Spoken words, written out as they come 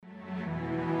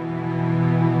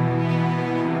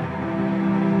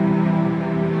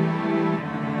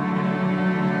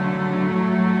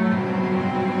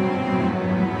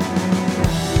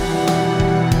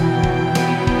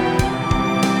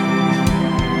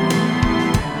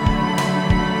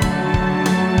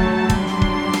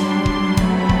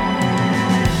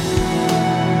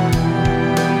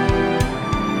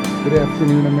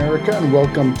afternoon, America, and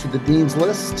welcome to the Dean's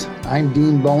List. I'm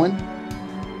Dean Bowen.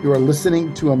 You are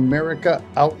listening to America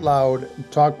Out Loud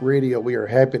Talk Radio. We are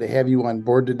happy to have you on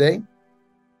board today.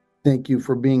 Thank you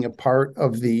for being a part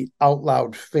of the Out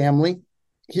Loud family.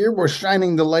 Here we're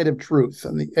shining the light of truth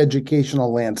on the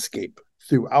educational landscape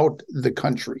throughout the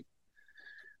country.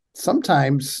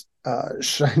 Sometimes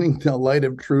shining the light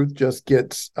of truth just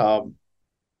gets,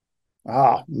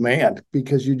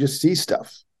 because you just see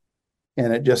stuff.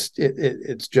 And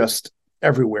it's just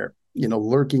everywhere,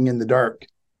 lurking in the dark.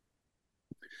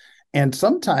 And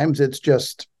sometimes it's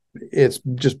just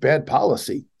bad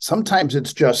policy. Sometimes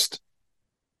it's just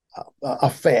a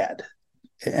fad,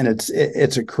 and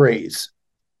it's a craze.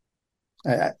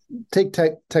 Take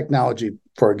technology,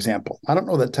 for example. I don't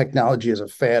know that technology is a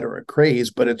fad or a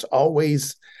craze, but it's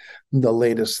always the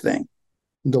latest thing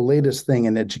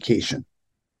in education.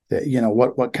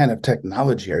 What kind of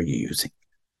technology are you using?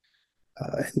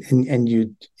 And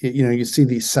you see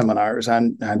these seminars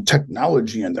on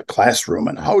technology in the classroom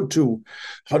and how to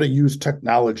use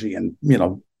technology and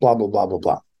blah blah blah blah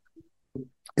blah.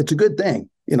 It's a good thing,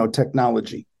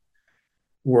 technology.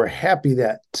 We're happy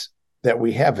that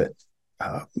we have it.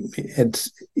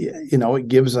 It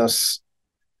gives us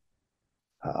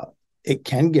it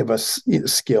can give us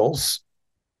skills.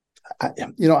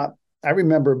 I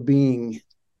remember being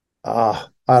I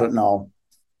don't know,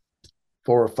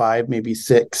 4 or 5, maybe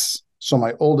 6. So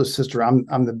my oldest sister,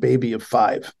 I'm the baby of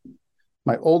 5.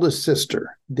 My oldest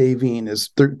sister, Davine,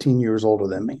 is 13 years older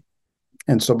than me.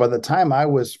 And so by the time I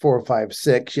was 4 or 5,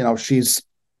 6, she's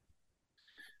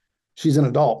an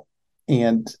adult.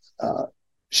 And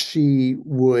she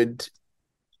would,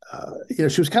 she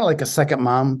was kind of like a second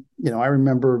mom. I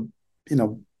remember,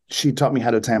 she taught me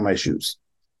how to tie my shoes.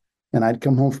 And I'd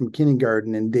come home from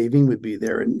kindergarten and Davine would be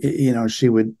there. And, she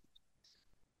would,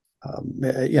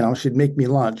 she'd make me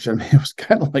lunch. I mean, it was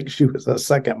kind of like she was a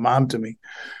second mom to me.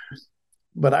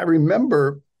 But I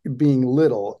remember being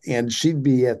little, and she'd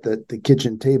be at the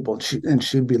kitchen table, and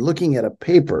she'd be looking at a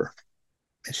paper,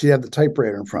 and she'd have the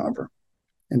typewriter in front of her,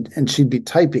 and she'd be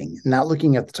typing, not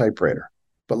looking at the typewriter,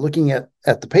 but looking at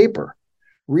the paper,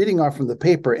 reading off from the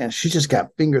paper, and she just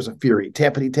got fingers of fury,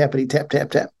 tappity, tappity, tap,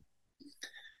 tap, tap.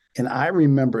 And I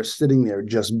remember sitting there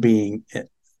just being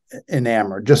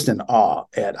enamored, just in awe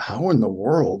at how in the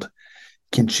world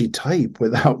can she type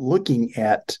without looking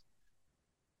at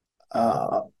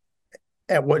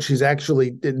what she's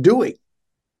actually doing.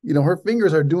 Her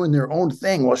fingers are doing their own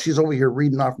thing while she's over here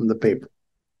reading off from the paper.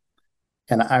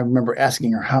 And I remember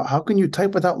asking her, how can you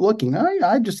type without looking?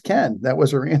 I just can. That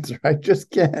was her answer. I just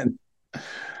can.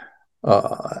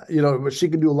 But she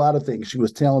could do a lot of things. She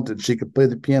was talented. She could play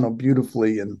the piano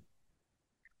beautifully. And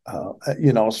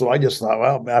so I just thought,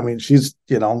 well, I mean, she's,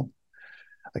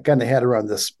 I kind of had her on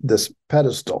this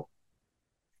pedestal.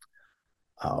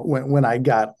 When I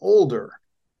got older,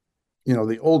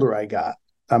 the older I got,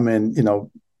 I'm in,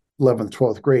 11th,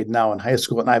 12th grade now in high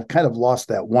school, and I've kind of lost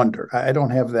that wonder. I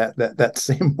don't have that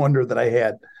same wonder that I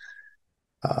had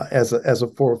as a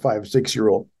 4 or 5,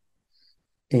 6-year-old.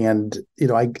 And,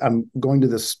 I'm going to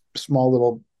this small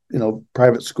little,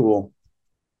 private school.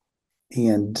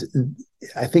 And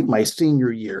I think my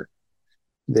senior year,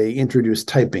 they introduced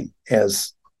typing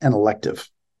as an elective.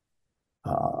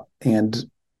 And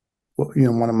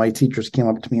one of my teachers came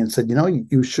up to me and said,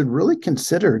 you should really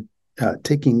consider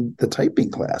taking the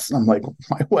typing class. And I'm like,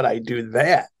 why would I do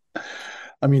that?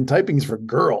 I mean, typing's for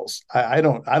girls. I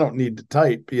don't need to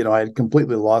type. I had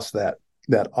completely lost that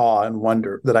awe and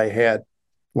wonder that I had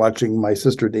watching my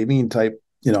sister Davine type,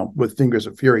 with fingers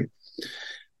of fury.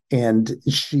 And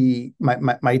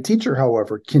my teacher,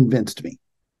 however, convinced me.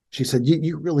 She said,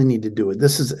 you really need to do it.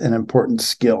 This is an important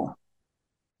skill.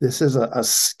 This is a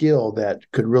skill that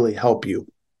could really help you.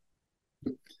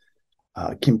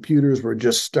 Computers were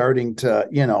just starting to,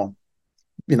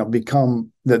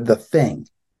 become the thing.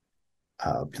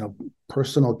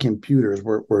 Personal computers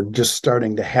were just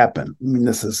starting to happen. I mean,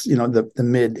 this is, the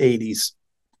mid 80s.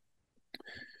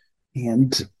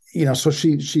 And, so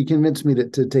she convinced me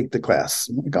to take the class.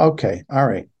 I'm like, okay, all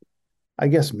right. I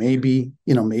guess maybe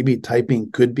typing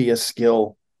could be a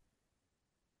skill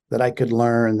that I could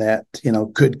learn that,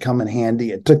 could come in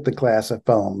handy. I took the class. I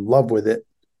fell in love with it.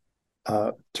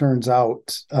 Turns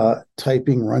out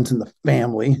typing runs in the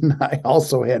family. And I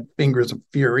also had fingers of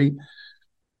fury.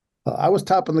 I was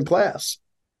top in the class.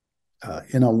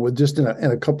 With just in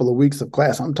a couple of weeks of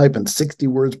class, I'm typing 60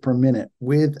 words per minute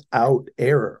without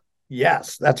error.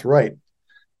 Yes, that's right.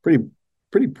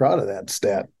 Pretty proud of that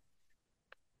stat.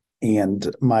 And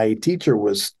my teacher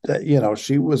was,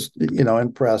 she was,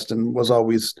 impressed and was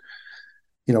always,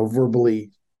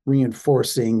 verbally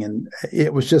reinforcing, and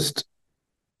it was just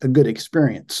a good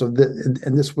experience. So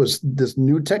and this was this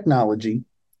new technology.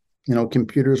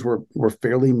 Computers were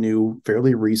fairly new,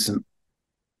 fairly recent,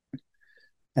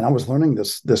 and I was learning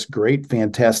this great,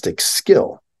 fantastic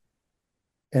skill.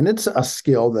 And it's a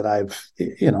skill that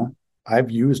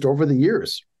I've used over the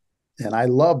years. And I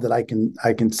love that I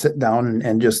can sit down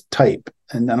and just type.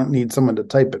 And I don't need someone to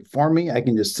type it for me. I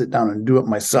can just sit down and do it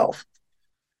myself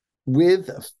with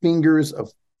fingers of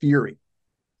fury.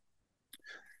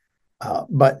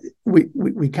 But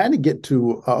we kind of get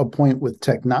to a point with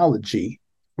technology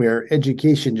where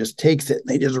education just takes it and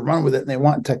they just run with it, and they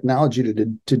want technology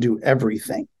to do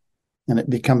everything. And it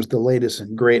becomes the latest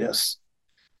and greatest.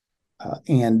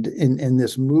 And in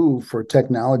this move for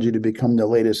technology to become the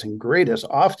latest and greatest,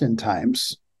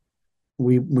 oftentimes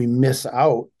we miss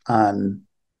out on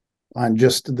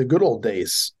just the good old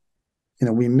days.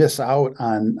 We miss out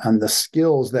on the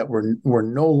skills that we're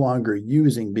no longer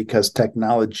using because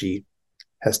technology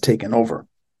has taken over.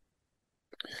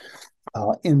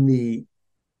 I'm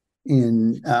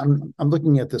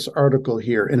looking at this article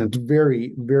here, and it's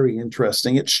very, very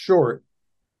interesting. It's short,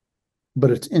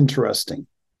 but it's interesting.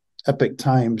 Epic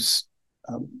Times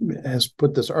has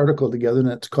put this article together, and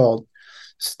it's called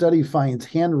 "Study Finds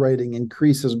Handwriting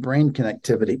Increases Brain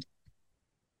Connectivity."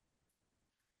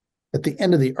 At the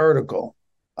end of the article,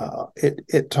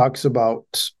 it talks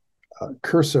about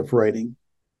cursive writing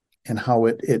and how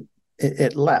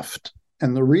it left,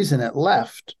 and the reason it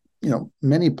left,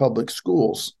 many public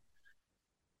schools,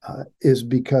 is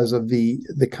because of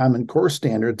the Common Core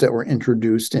standards that were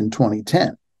introduced in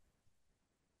 2010.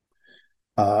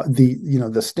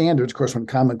 The standards, of course, when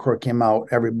Common Core came out,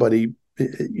 everybody,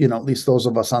 at least those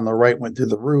of us on the right, went through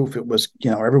the roof. It was,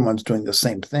 everyone's doing the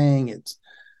same thing. It's,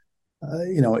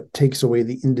 it takes away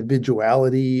the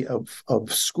individuality of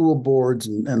school boards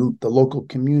and the local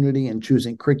community and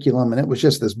choosing curriculum. And it was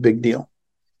just this big deal.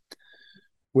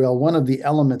 Well, one of the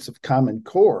elements of Common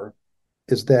Core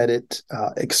is that it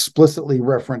explicitly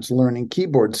referenced learning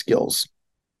keyboard skills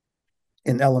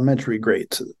in elementary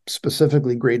grades,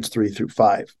 specifically grades 3 through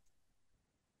 5,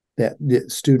 that the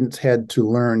students had to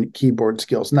learn keyboard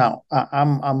skills. Now,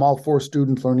 I'm all for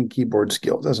students learning keyboard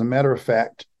skills. As a matter of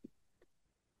fact,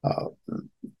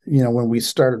 when we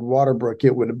started Waterbrook,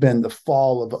 it would have been the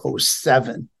fall of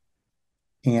 2007.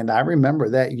 And I remember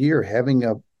that year having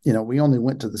we only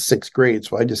went to the 6th grade,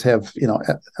 so I just have,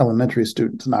 elementary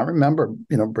students. And I remember,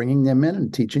 bringing them in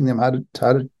and teaching them how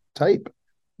to type.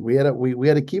 We had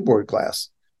a keyboard class.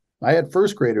 I had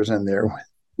 1st graders in there.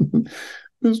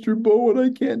 Mr. Bowen, I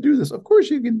can't do this. Of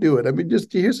course you can do it. I mean,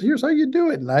 just here's how you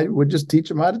do it. And I would just teach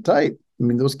them how to type. I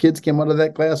mean, those kids came out of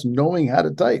that class knowing how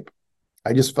to type.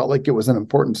 I just felt like it was an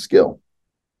important skill.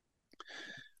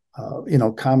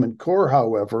 Common Core,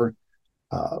 however,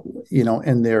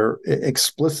 and they're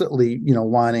explicitly,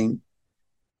 wanting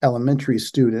elementary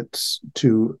students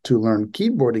to learn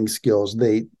keyboarding skills.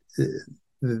 They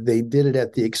did it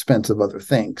at the expense of other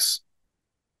things.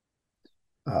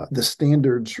 The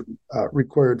standards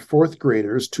required 4th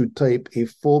graders to type a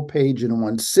full page in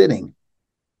one sitting.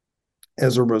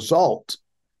 As a result,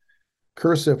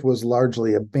 cursive was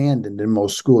largely abandoned in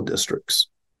most school districts.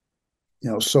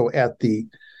 So at the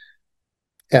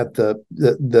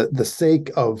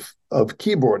sake of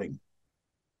keyboarding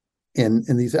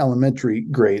in these elementary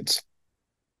grades,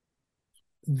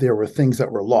 there were things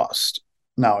that were lost.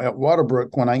 Now, at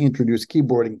Waterbrook, when I introduced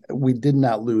keyboarding, we did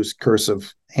not lose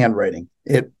cursive handwriting.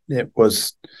 It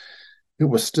was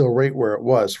still right where it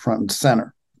was, front and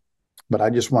center. But I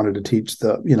just wanted to teach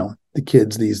the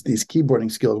kids these keyboarding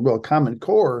skills. Well, Common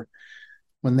Core,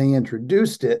 when they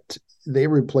introduced it, they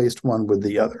replaced one with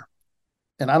the other.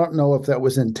 And I don't know if that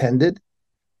was intended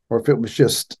or if it was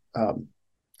just a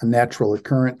natural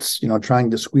occurrence, trying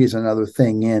to squeeze another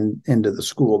thing into the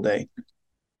school day.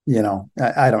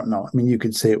 I don't know. I mean, you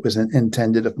could say it was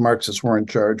intended if Marxists were in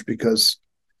charge, because,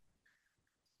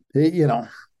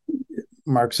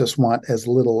 Marxists want as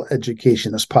little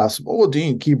education as possible. Well,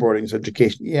 Dean, keyboarding is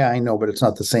education. Yeah, I know, but it's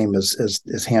not the same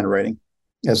as handwriting,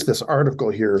 as this article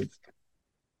here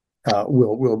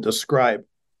will describe.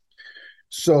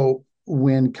 So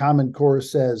when Common Core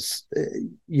says,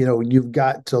 you've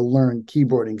got to learn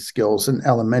keyboarding skills in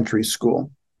elementary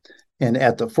school, and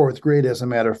at the 4th grade, as a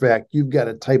matter of fact, you've got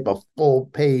to type a full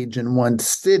page in one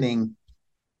sitting.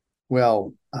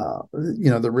 Well,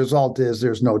 the result is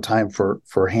there's no time for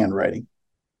handwriting.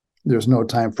 There's no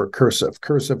time for cursive.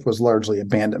 Cursive was largely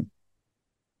abandoned.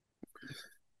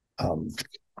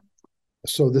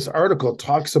 So this article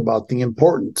talks about the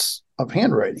importance of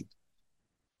handwriting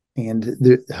and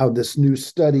how this new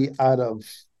study out of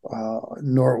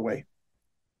Norway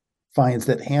finds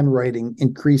that handwriting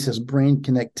increases brain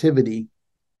connectivity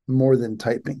more than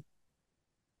typing.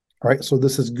 All right, so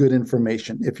this is good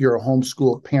information. If you're a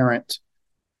homeschool parent,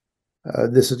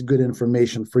 this is good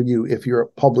information for you. If you're a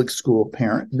public school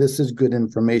parent, this is good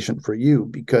information for you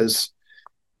because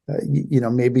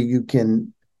maybe you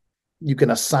can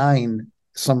assign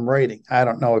some writing. I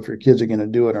don't know if your kids are going to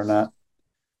do it or not.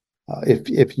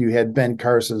 If you had Ben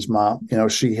Carson's mom,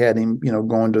 she had him,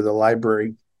 going to the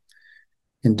library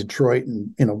in Detroit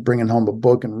and, bringing home a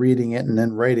book and reading it and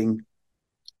then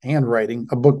handwriting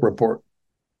a book report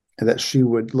that she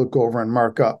would look over and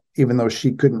mark up, even though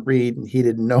she couldn't read and he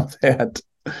didn't know that.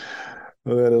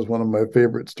 That is one of my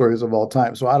favorite stories of all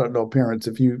time. So I don't know, parents,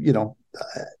 if you,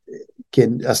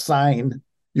 can assign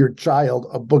your child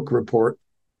a book report,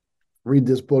 read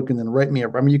this book, and then write me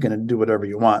up. I mean, you can do whatever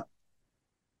you want.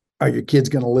 Are your kids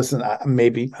going to listen?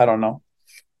 Maybe. I don't know.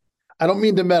 I don't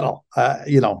mean to meddle.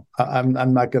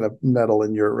 I'm not going to meddle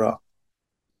in your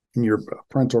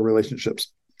parental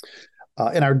relationships.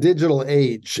 In our digital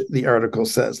age, the article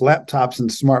says, laptops and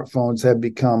smartphones have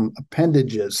become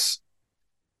appendages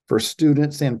for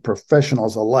students and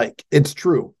professionals alike. It's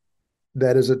true.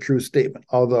 That is a true statement,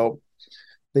 although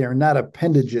they are not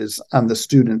appendages on the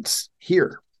students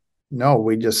here. No,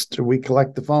 we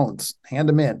collect the phones, hand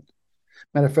them in.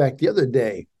 Matter of fact, the other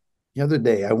day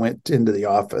I went into the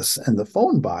office and the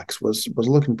phone box was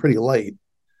looking pretty light.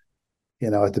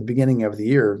 At the beginning of the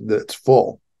year, that's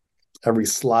full. Every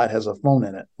slot has a phone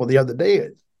in it. Well, the other day,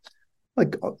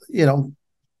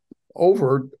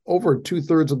 over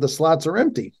 2/3 of the slots are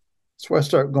empty. So I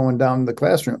start going down the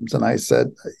classrooms and I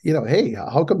said, hey,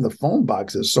 how come the phone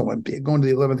box is so empty? Going to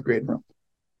the 11th grade room.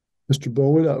 Mr.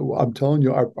 Bowen, I'm telling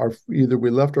you, our either we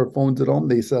left our phones at home.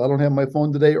 They said, I don't have my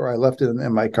phone today, or I left it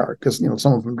in my car because,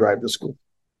 some of them drive to school.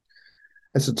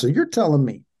 I said, so you're telling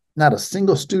me not a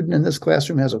single student in this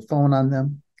classroom has a phone on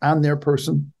them, on their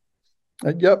person?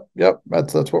 Yep.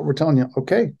 That's what we're telling you.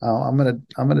 Okay, I'm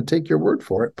gonna take your word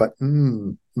for it. But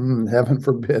heaven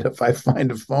forbid if I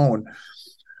find a phone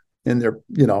in their,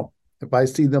 if I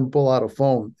see them pull out a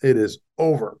phone, it is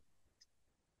over.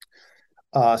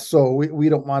 So we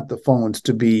don't want the phones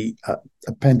to be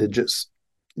appendages.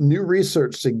 New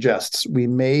research suggests we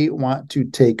may want to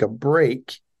take a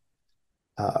break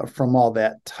from all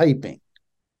that typing.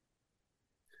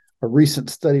 A recent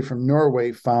study from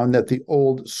Norway found that the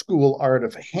old school art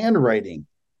of handwriting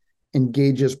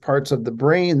engages parts of the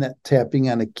brain that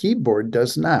tapping on a keyboard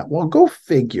does not. Well, go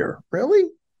figure. Really?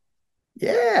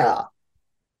 Yeah.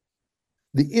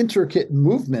 The intricate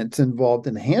movements involved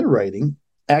in handwriting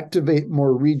activate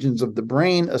more regions of the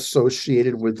brain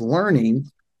associated with learning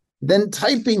than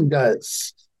typing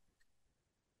does.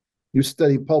 New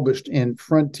study published in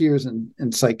Frontiers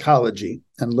in Psychology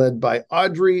and led by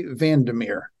Audrey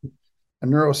Vandermeer, a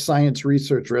neuroscience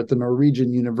researcher at the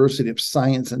Norwegian University of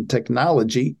Science and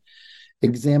Technology,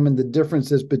 examined the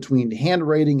differences between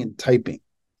handwriting and typing.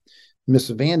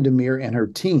 Ms. Vandermeer and her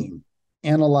team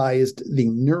analyzed the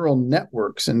neural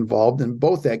networks involved in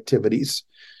both activities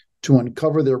to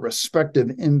uncover their respective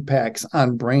impacts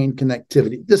on brain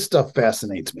connectivity. This stuff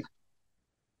fascinates me.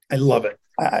 I love it.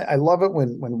 I love it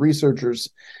when researchers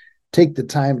take the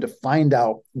time to find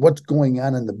out what's going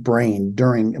on in the brain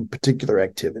during a particular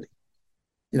activity.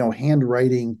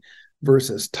 Handwriting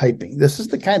versus typing. This is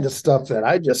the kind of stuff that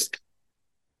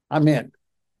I'm in.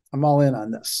 I'm all in on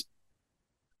this.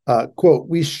 Quote,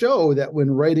 we show that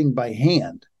when writing by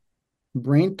hand,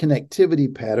 brain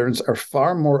connectivity patterns are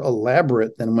far more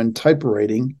elaborate than when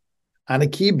typewriting on a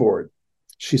keyboard,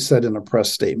 she said in a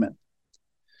press statement.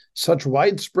 Such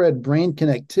widespread brain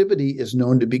connectivity is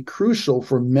known to be crucial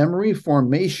for memory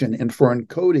formation and for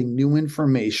encoding new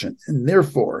information, and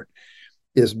therefore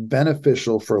is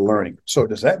beneficial for learning. So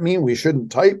does that mean we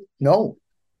shouldn't type? No,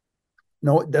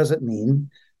 it doesn't mean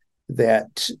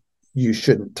that you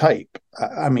shouldn't type.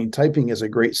 I mean, typing is a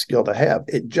great skill to have.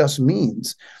 It just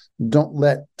means don't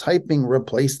let typing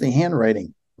replace the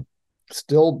handwriting.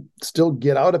 Still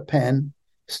get out a pen,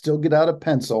 still get out a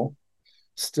pencil,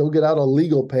 still get out a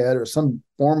legal pad or some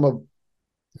form of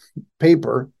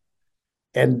paper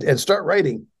and start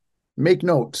writing. Make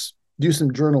notes, do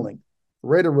some journaling,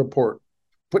 write a report,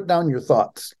 put down your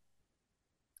thoughts.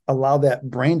 Allow that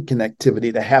brain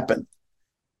connectivity to happen.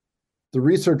 The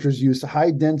researchers used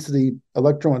high-density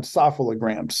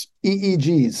electroencephalograms,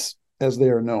 EEGs as they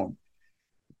are known,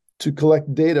 to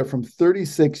collect data from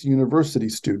 36 university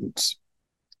students.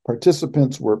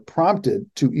 Participants were prompted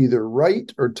to either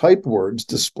write or type words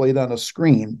displayed on a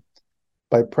screen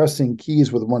by pressing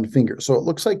keys with one finger. So it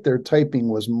looks like their typing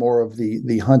was more of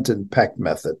the hunt and peck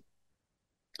method.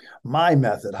 My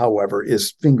method, however,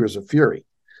 is fingers of fury.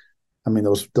 I mean,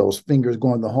 those fingers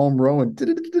go in the home row and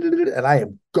I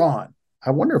am gone.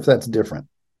 I wonder if that's different.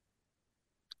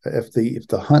 If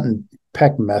the hunt and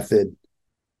peck method,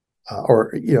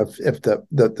 or if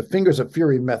the fingers of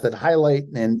fury method highlight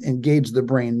and engage the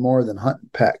brain more than hunt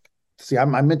and peck. See,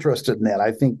 I'm interested in that.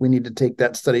 I think we need to take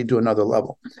that study to another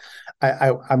level.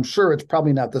 I'm sure it's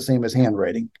probably not the same as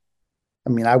handwriting. I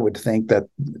mean, I would think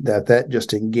that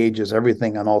just engages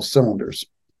everything on all cylinders.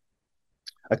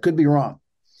 I could be wrong.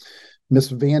 Miss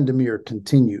Vandermeer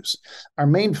continues. Our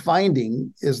main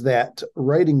finding is that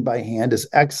writing by hand is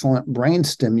excellent brain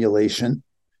stimulation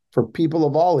for people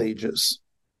of all ages.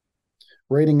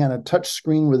 Writing on a touch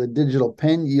screen with a digital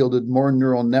pen yielded more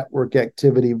neural network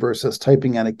activity versus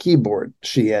typing on a keyboard,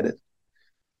 she added.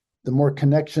 The more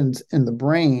connections in the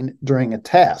brain during a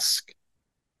task,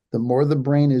 the more the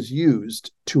brain is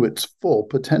used to its full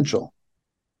potential.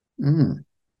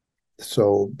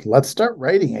 So let's start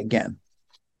writing again.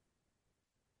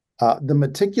 The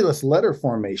meticulous letter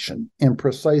formation and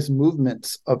precise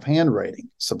movements of handwriting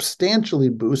substantially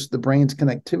boost the brain's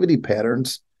connectivity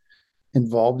patterns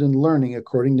involved in learning,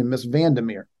 according to Ms.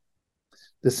 Vandermeer.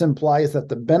 This implies that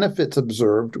the benefits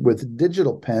observed with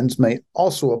digital pens may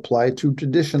also apply to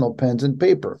traditional pens and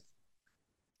paper.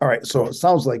 All right, so it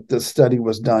sounds like this study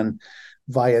was done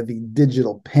via the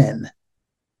digital pen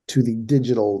to the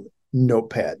digital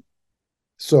notepad.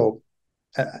 So,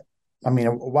 I mean,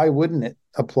 why wouldn't it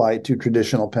apply to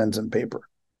traditional pens and paper?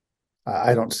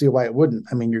 I don't see why it wouldn't.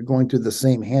 I mean, you're going through the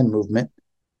same hand movement.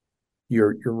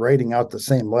 You're writing out the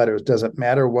same letters. Does it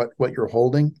matter what you're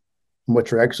holding and what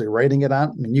you're actually writing it on?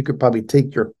 I mean, you could probably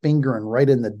take your finger and write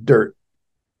in the dirt,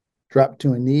 drop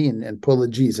to a knee and pull a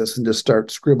Jesus and just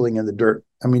start scribbling in the dirt.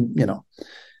 I mean,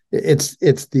 it's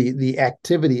the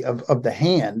activity of the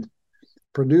hand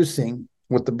producing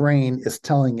what the brain is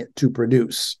telling it to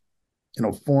produce.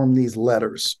 Form these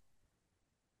letters,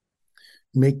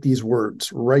 make these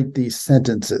words, write these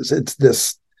sentences. It's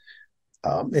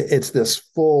this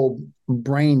full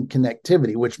brain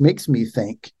connectivity, which makes me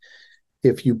think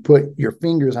if you put your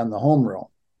fingers on the home row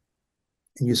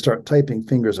and you start typing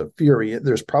fingers of fury,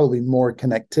 there's probably more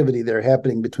connectivity there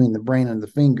happening between the brain and the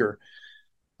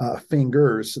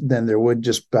fingers than there would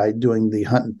just by doing the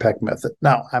hunt and peck method.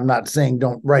 Now, I'm not saying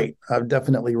don't write.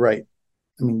 Definitely write.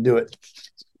 I mean, do it.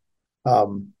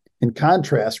 In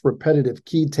contrast, repetitive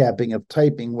key tapping of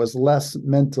typing was less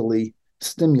mentally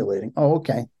stimulating. Oh,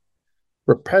 okay.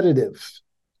 Repetitive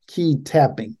key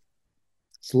tapping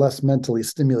is less mentally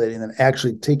stimulating than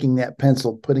actually taking that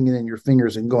pencil, putting it in your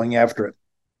fingers, and going after it.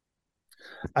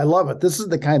 I love it. This is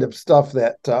the kind of stuff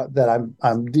that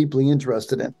I'm deeply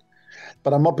interested in.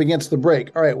 But I'm up against the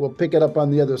break. All right, we'll pick it up on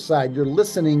the other side. You're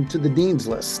listening to the Dean's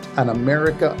List on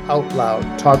America Out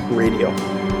Loud Talk Radio.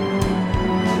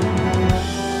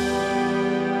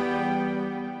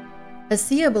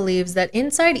 ASEA believes that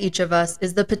inside each of us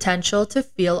is the potential to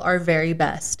feel our very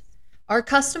best. Our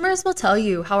customers will tell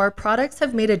you how our products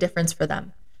have made a difference for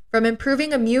them, from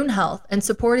improving immune health and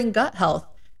supporting gut health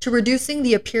to reducing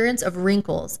the appearance of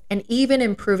wrinkles and even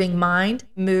improving mind,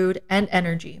 mood, and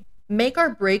energy. Make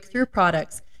our breakthrough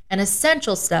products an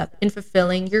essential step in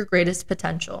fulfilling your greatest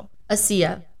potential.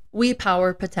 ASEA, we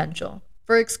power potential.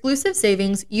 For exclusive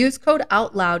savings, use code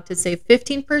OUTLOUD to save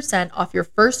 15% off your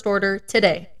first order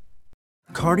today.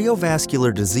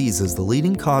 Cardiovascular disease is the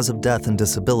leading cause of death and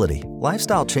disability.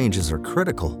 Lifestyle changes are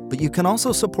critical, but you can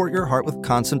also support your heart with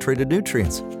concentrated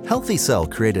nutrients. Healthy Cell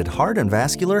created Heart and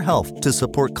Vascular Health to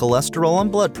support cholesterol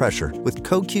and blood pressure with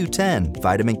CoQ10,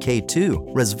 vitamin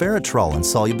K2, resveratrol, and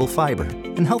soluble fiber.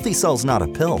 And Healthy Cell's not a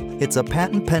pill, it's a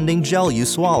patent-pending gel you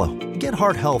swallow. Get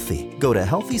heart healthy. Go to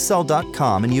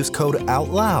healthycell.com and use code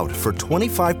OUTLOUD for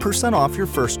 25% off your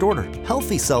first order.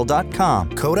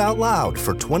 Healthycell.com, code OUTLOUD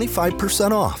for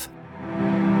 25% off.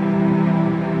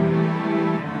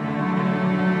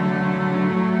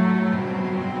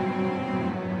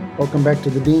 Welcome back to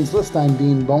the Dean's List. I'm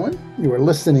Dean Bowen. You are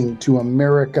listening to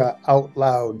America Out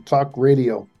Loud Talk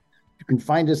Radio. You can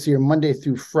find us here Monday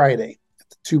through Friday at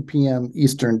the 2 p.m.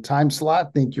 Eastern time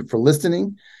slot. Thank you for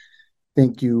listening.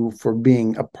 Thank you for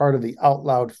being a part of the Out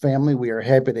Loud family. We are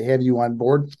happy to have you on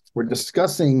board. We're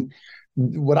discussing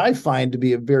what I find to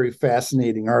be a very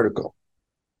fascinating article.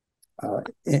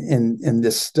 In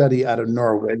this study out of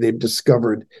Norway, they've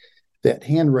discovered that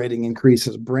handwriting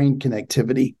increases brain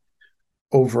connectivity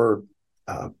over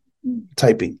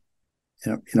typing.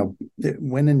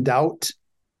 When in doubt,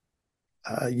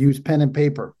 use pen and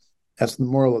paper. That's the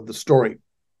moral of the story.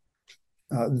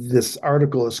 This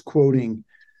article is quoting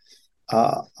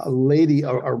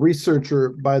a researcher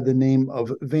by the name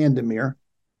of Vandermeer,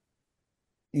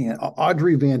 and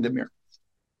Audrey Vandermeer.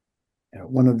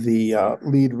 one of the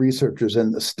lead researchers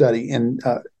in the study, and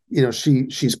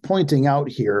she's pointing out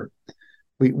here.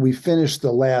 We finished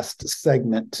the last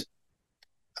segment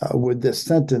with this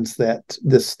sentence that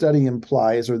this study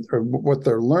implies, or what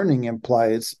they're learning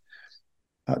implies,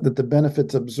 that the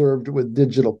benefits observed with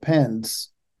digital pens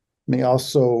may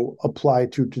also apply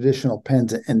to traditional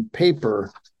pens and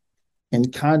paper. In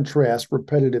contrast,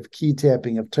 repetitive key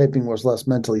tapping of typing was less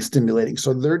mentally stimulating.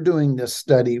 So they're doing this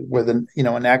study with an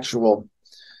actual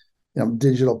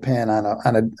digital pen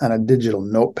on a digital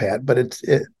notepad, but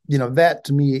that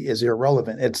to me is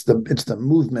irrelevant. It's the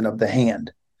movement of the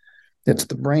hand. It's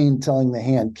the brain telling the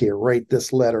hand, okay, write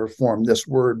this letter, form this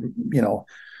word,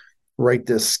 write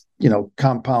this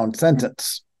compound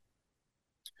sentence.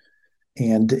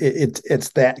 And it's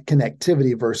that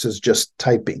connectivity versus just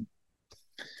typing.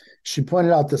 She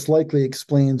pointed out this likely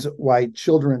explains why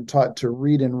children taught to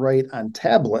read and write on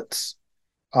tablets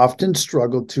often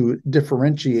struggle to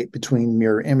differentiate between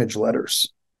mirror image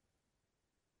letters.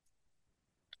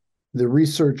 The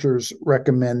researchers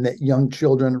recommend that young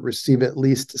children receive at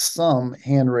least some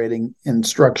handwriting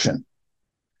instruction.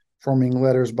 Forming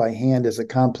letters by hand is a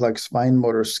complex fine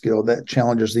motor skill that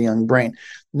challenges the young brain.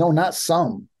 No, not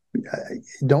some.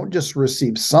 Don't just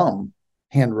receive some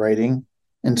handwriting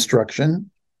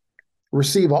instruction.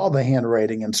 Receive all the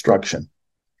handwriting instruction,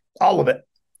 all of it.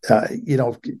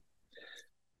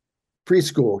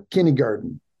 Preschool,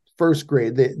 kindergarten, first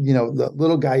grade. The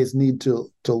little guys need to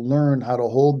learn how to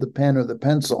hold the pen or the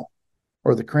pencil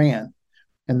or the crayon,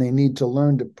 and they need to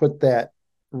learn to put that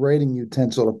writing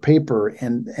utensil to paper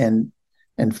and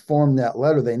form that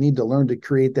letter. They need to learn to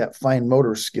create that fine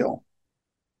motor skill.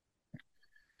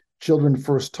 Children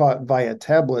first taught via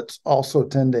tablets also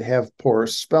tend to have poor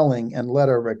spelling and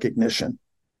letter recognition,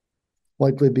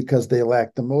 likely because they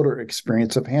lack the motor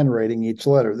experience of handwriting each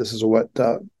letter. This is what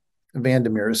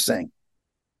Vandermeer is saying.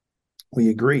 We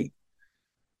agree.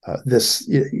 This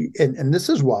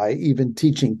is why even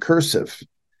teaching cursive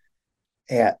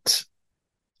at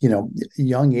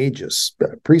young ages,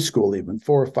 preschool, even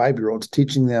 4 or 5-year-olds,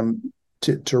 teaching them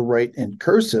to write in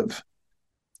cursive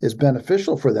is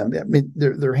beneficial for them. I mean,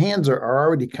 their hands are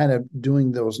already kind of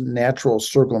doing those natural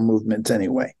circle movements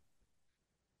anyway.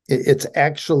 It's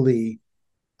actually,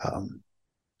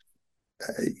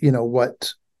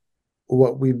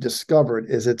 what we've discovered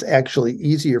is it's actually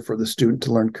easier for the student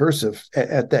to learn cursive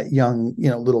at that young,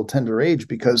 little tender age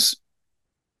because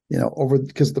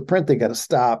the print they got to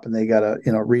stop and they got to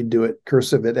redo it.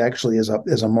 Cursive, it actually is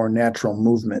a more natural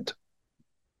movement.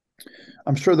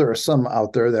 I'm sure there are some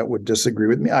out there that would disagree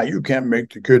with me. You can't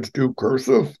make the kids do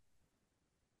cursive.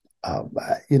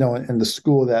 In the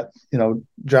school that,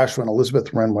 Joshua and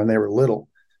Elizabeth ran when they were little,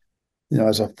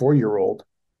 as a 4-year-old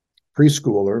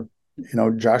preschooler,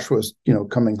 Joshua's,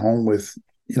 coming home with,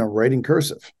 writing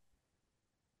cursive.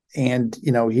 And,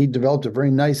 he developed a very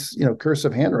nice,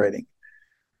 cursive handwriting.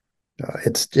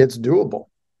 It's doable.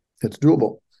 It's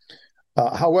doable.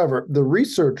 However, the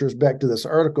researchers, back to this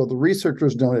article, the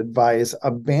researchers don't advise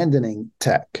abandoning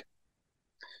tech.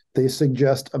 They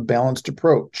suggest a balanced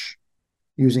approach,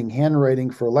 using handwriting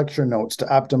for lecture notes to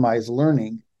optimize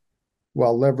learning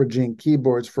while leveraging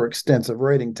keyboards for extensive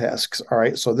writing tasks. All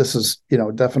right, so this is,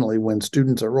 definitely when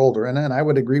students are older, and I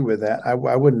would agree with that. I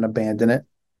wouldn't abandon it.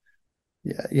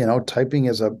 Yeah, typing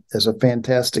is a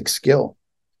fantastic skill.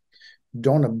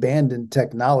 Don't abandon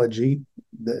technology,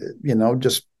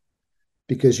 just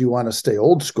because you want to stay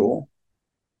old school.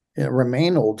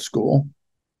 Remain old school,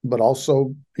 but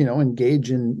also,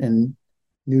 engage in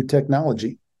new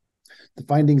technology. The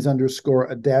findings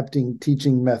underscore adapting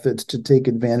teaching methods to take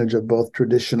advantage of both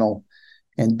traditional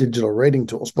and digital writing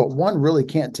tools, but one really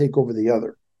can't take over the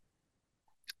other.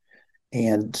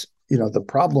 And, the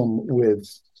problem with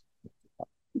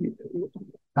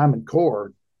Common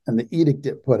Core and the edict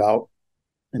it put out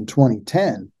in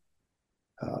 2010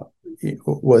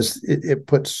 it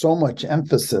put so much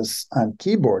emphasis on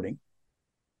keyboarding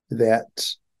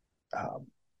that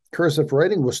cursive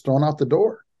writing was thrown out the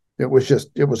door. It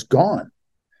was gone.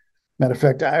 Matter of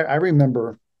fact, I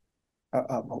remember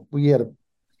we had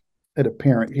a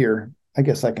parent here. I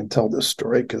guess I can tell this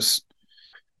story because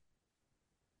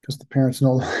the parents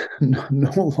no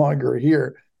longer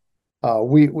here.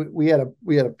 We had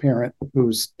a parent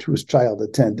whose child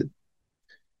attended,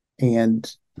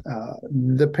 and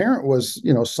the parent was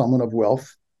someone of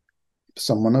wealth,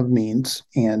 someone of means,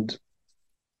 and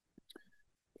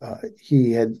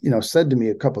he had said to me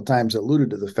a couple of times, alluded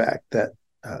to the fact that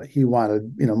he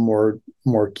wanted more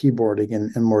keyboarding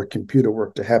and more computer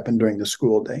work to happen during the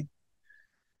school day,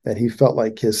 that he felt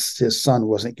like his son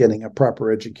wasn't getting a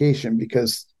proper education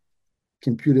because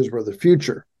computers were the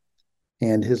future.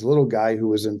 And his little guy, who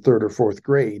was in third or fourth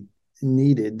grade,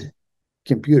 needed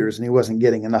computers, and he wasn't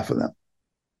getting enough of them.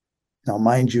 Now,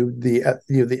 mind you,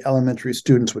 the elementary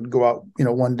students would go out,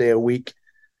 one day a week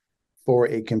for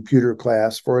a computer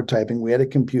class, for a typing. We had a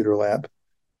computer lab,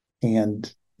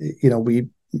 and we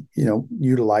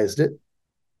utilized it,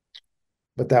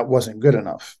 but that wasn't good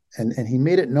enough. And he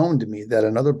made it known to me that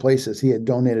in other places he had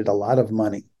donated a lot of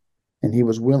money, and he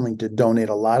was willing to donate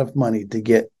a lot of money to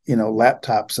get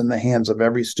laptops in the hands of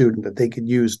every student that they could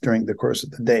use during the course of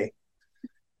the day.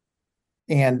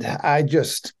 And I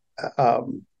just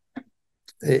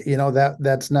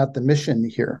that's not the mission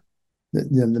here.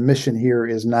 The mission here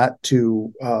is not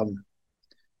to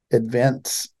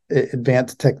advance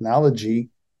technology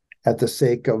at the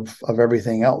sake of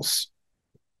everything else.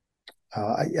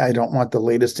 I don't want the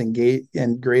latest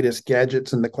and greatest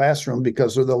gadgets in the classroom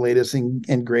because they're the latest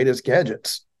and greatest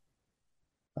gadgets.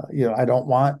 I don't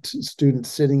want students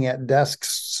sitting at desks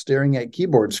staring at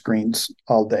keyboard screens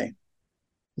all day.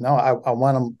 No, I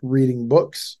want them reading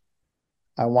books.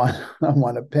 I want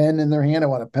a pen in their hand. I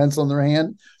want a pencil in their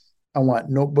hand. I want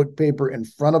notebook paper in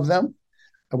front of them.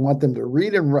 I want them to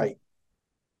read and write.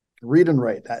 Read and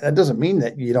write. That doesn't mean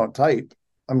that you don't type.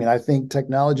 I mean, I think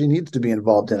technology needs to be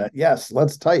involved in it. Yes,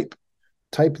 let's type.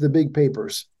 Type the big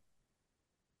papers.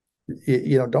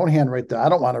 Don't handwrite that. I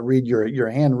don't want to read your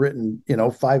handwritten,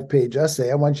 5-page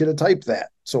essay. I want you to type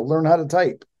that. So learn how to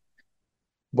type.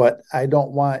 But I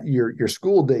don't want your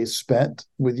school days spent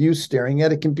with you staring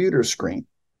at a computer screen.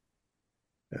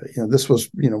 This was,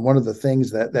 one of the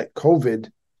things that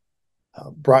COVID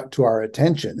brought to our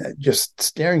attention, that just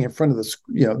staring in front of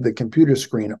the computer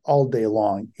screen all day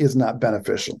long is not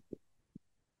beneficial.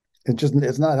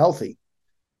 It's not healthy.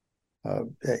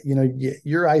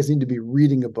 Your eyes need to be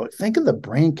reading a book. Think of the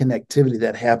brain connectivity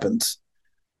that happens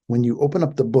when you open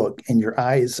up the book and your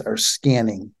eyes are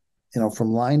scanning,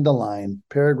 from line to line,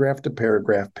 paragraph to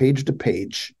paragraph, page to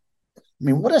page. I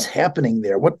mean, what is happening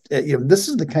there? This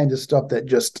is the kind of stuff that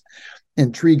just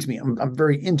intrigues me. I'm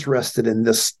very interested in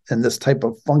this type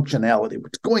of functionality.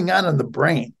 What's going on in the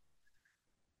brain?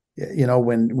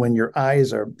 When your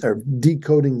eyes are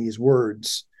decoding these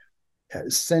words,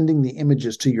 sending the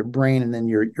images to your brain, and then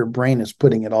your brain is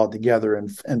putting it all together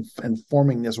and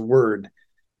forming this word,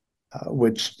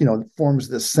 which forms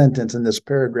this sentence in this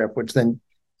paragraph, which then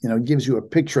gives you a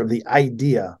picture of the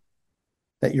idea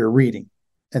that you're reading,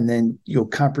 and then your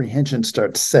comprehension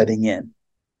starts setting in.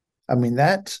 I mean,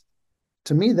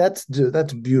 to me, that's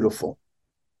beautiful.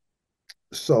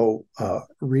 So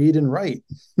read and write.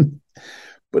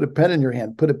 Put a pen in your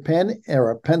hand. Put a pen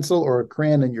or a pencil or a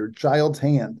crayon in your child's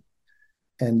hand,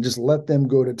 and just let them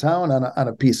go to town on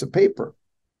a piece of paper.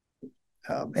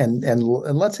 And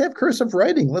let's have cursive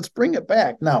writing. Let's bring it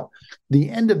back. Now, the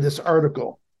end of this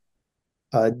article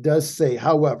does say,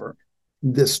 however,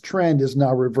 this trend is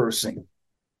now reversing.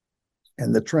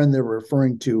 And the trend they're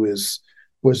referring to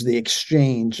was the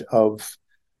exchange of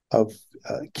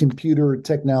computer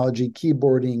technology,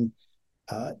 keyboarding,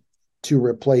 to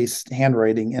replace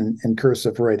handwriting and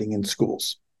cursive writing in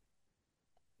schools.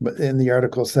 But in the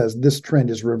article says this trend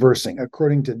is reversing,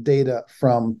 according to data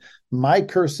from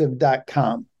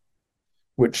mycursive.com,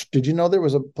 which, did you know there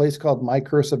was a place called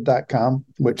mycursive.com,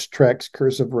 which tracks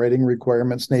cursive writing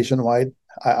requirements nationwide?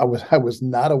 I was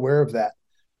not aware of that.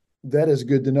 That is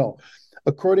good to know.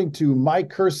 According to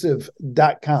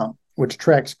mycursive.com, which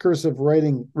tracks cursive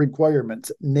writing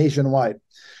requirements nationwide,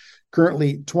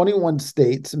 currently 21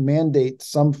 states mandate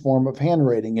some form of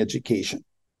handwriting education.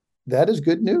 That is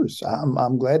good news.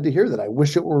 I'm glad to hear that. I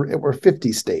wish it were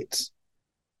 50 states.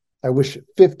 I wish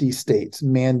 50 states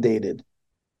mandated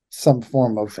some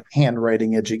form of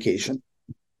handwriting education.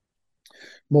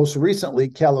 Most recently,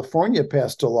 California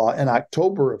passed a law in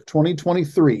October of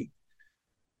 2023,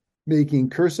 making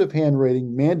cursive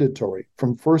handwriting mandatory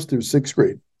from 1st through 6th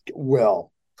grade.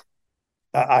 Well,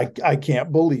 I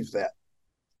can't believe that.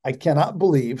 I cannot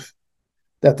believe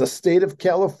that the state of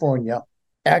California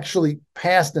actually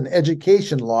passed an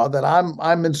education law that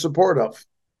I'm in support of.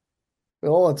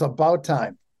 Well, it's about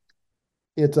time.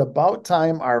 It's about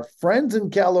time our friends in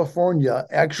California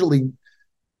actually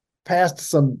passed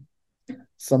some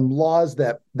laws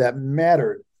that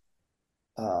mattered,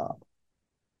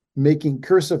 making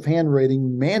cursive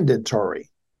handwriting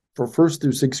mandatory for 1st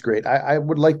through 6th grade. I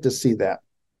would like to see that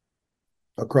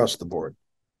across the board.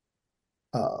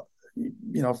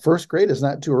 1st grade is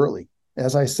not too early.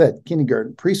 As I said,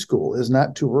 kindergarten, preschool is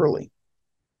not too early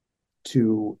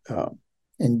to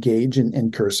engage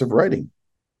in cursive writing.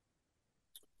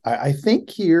 I think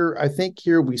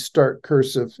here we start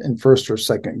cursive in 1st or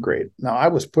 2nd grade. Now, I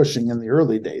was pushing in the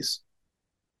early days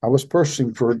I was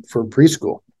pushing for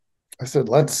preschool. I said,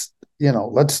 let's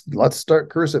start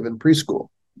cursive in preschool.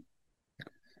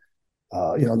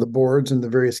 The boards and the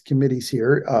various committees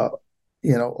here,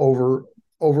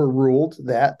 overruled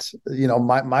that.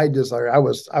 My desire. I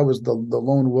was the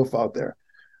lone wolf out there.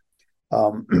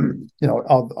 All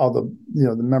the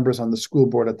the members on the school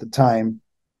board at the time,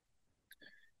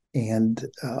 and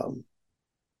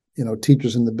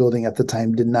teachers in the building at the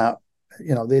time did not.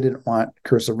 They didn't want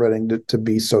cursive writing to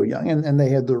be so young, and they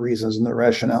had their reasons and their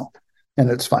rationale, and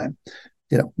it's fine.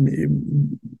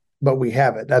 But we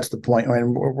have it. That's the point. I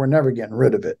mean, we're never getting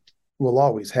rid of it. We'll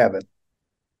always have it.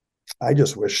 I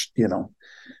just wish,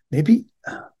 maybe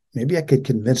I could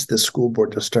convince this school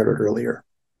board to start it earlier.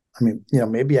 I mean,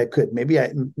 maybe I could. Maybe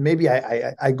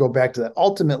I go back to that.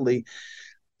 Ultimately,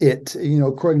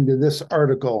 according to this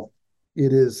article,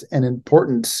 it is an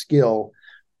important skill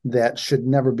that should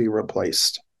never be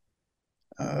replaced.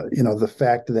 The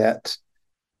fact that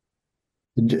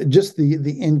just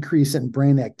the increase in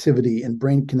brain activity and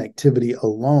brain connectivity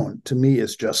alone, to me,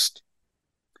 is just,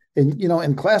 and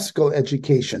in classical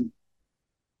education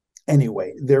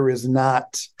anyway, there is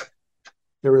not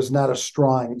a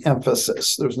strong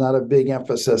emphasis. There's not a big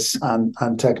emphasis on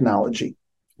technology.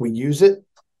 We use it.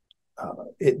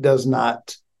 It does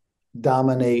not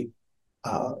dominate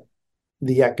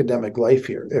the academic life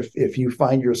here. If you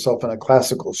find yourself in a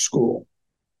classical school,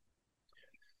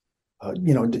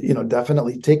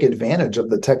 definitely take advantage of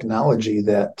the technology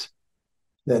that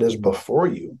is before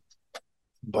you,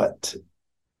 but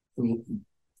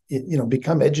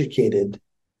become educated,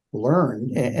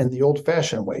 learn in the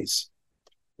old-fashioned ways.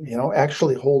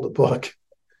 Actually hold a book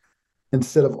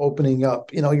instead of opening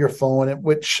up, your phone,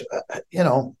 which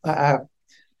I've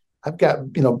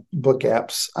got book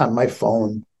apps on my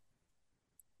phone.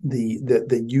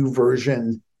 The U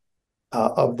version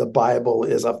of the Bible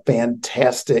is a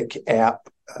fantastic app.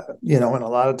 And a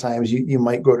lot of times you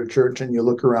might go to church and you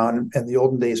look around, and in the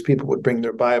olden days, people would bring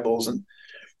their Bibles, and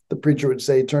the preacher would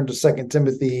say, turn to 2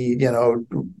 Timothy,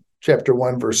 chapter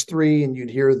 1, verse 3, and you'd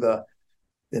hear the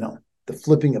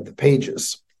flipping of the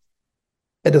pages.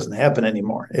 It doesn't happen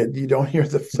anymore. You don't hear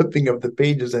the flipping of the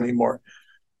pages anymore.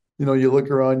 You look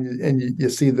around and you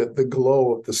see the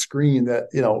glow of the screen that,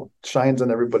 shines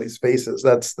on everybody's faces.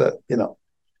 That's so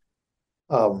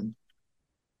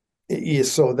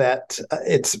that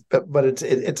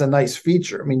it's a nice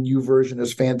feature. I mean, YouVersion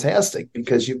is fantastic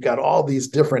because you've got all these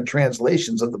different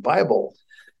translations of the Bible,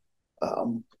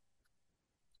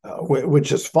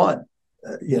 which is fun,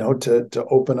 to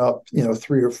open up,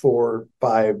 3 or 4,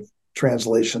 5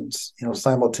 translations,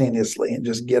 simultaneously, and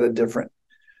just get a different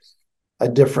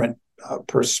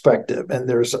perspective. And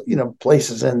there's,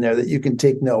 places in there that you can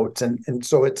take notes. And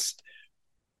so it's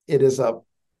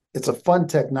a fun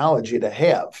technology to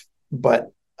have,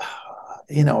 but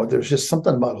there's just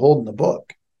something about holding the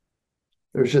book.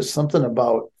 There's just something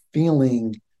about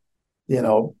feeling,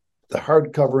 the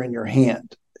hardcover in your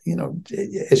hand,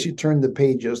 as you turn the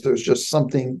pages. There's just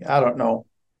something, I don't know,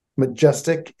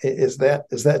 majestic. Is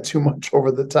that too much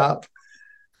over the top?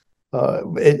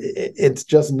 It's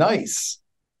just nice.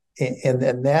 And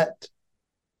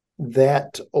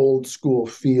that old school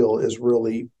feel is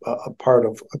really a part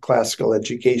of a classical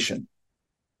education.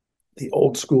 The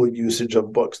old school usage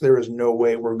of books. There is no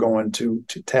way we're going to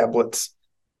tablets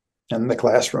in the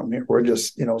classroom here. We're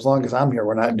just, as long as I'm here,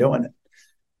 we're not doing it.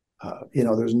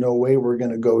 There's no way we're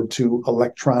going to go to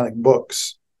electronic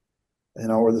books,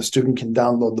 where the student can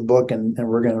download the book and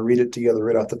we're going to read it together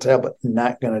right off the tablet.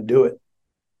 Not going to do it.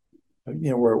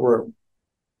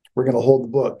 We're going to hold the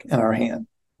book in our hand.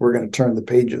 We're going to turn the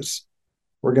pages.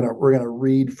 We're going to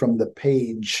read from the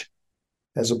page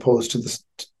as opposed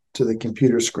to the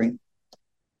computer screen.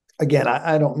 Again,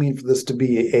 I don't mean for this to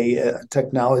be a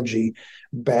technology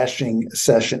bashing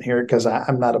session here, because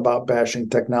I'm not about bashing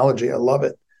technology. I love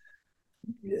it,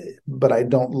 but I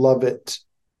don't love it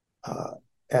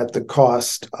at the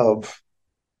cost of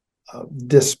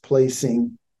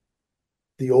displacing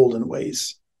the olden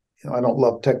ways. I don't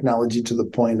love technology to the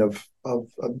point of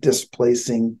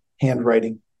displacing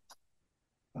handwriting,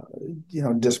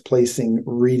 displacing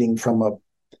reading from a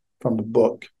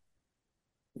book.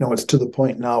 It's to the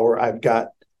point now where I've got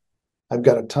a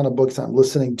ton of books I'm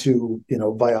listening to,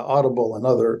 via Audible and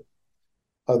other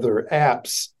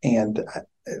apps, and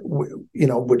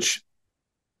which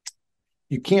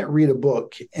you can't read a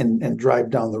book and drive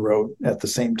down the road at the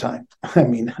same time. I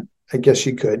mean, I guess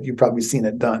you could. You've probably seen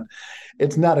it done.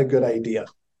 It's not a good idea.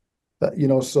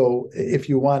 So if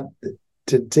you want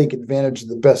to take advantage of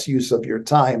the best use of your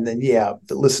time, then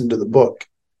listen to the book.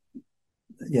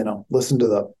 listen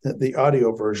to the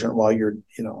audio version while you're,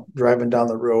 driving down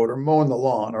the road or mowing the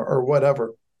lawn or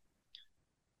whatever.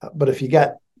 But if you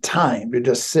got time to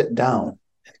just sit down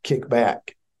and kick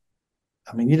back,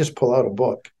 I mean, you just pull out a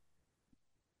book.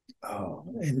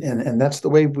 And that's the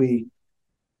way we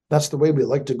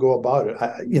like to go about it.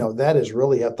 That is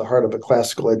really at the heart of a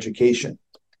classical education.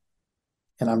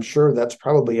 And I'm sure that's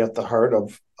probably at the heart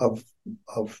of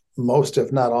most,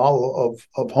 if not all,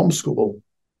 of homeschool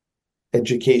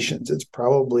educations. It's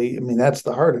probably, that's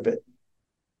the heart of it.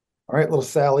 All right, little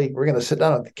Sally, we're going to sit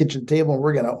down at the kitchen table and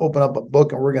we're going to open up a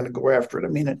book and we're going to go after it.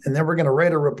 And then we're going to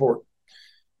write a report.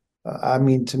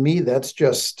 To me, that's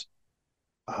just,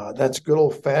 that's good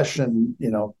old fashioned,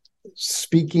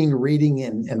 speaking, reading,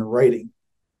 and writing,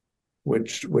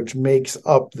 which makes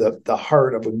up the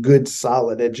heart of a good,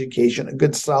 solid education, a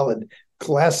good, solid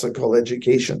classical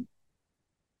education.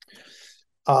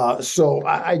 So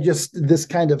I just, this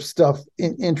kind of stuff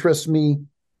interests me.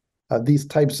 These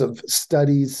types of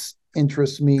studies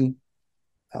interest me.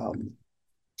 I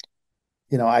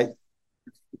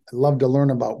love to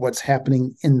learn about what's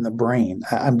happening in the brain.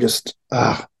 I'm just,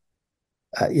 God's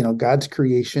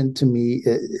creation to me,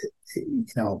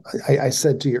 I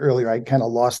said to you earlier, I kind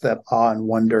of lost that awe and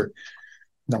wonder.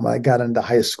 When I got into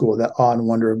high school, that awe and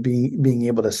wonder of being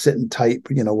able to sit and type,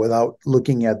 without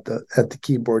looking at the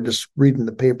keyboard, just reading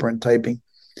the paper and typing.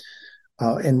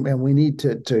 And we need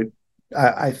to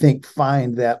I think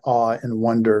find that awe and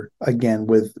wonder again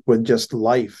with just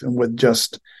life and with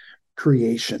just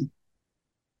creation.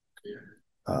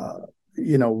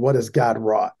 What has God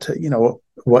wrought?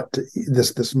 What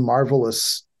this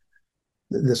marvelous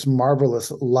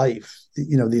life,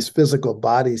 these physical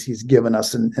bodies he's given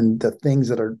us, and the things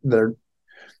that are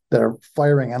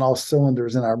firing on all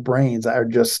cylinders in our brains are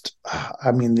just,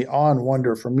 the awe and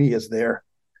wonder for me is there.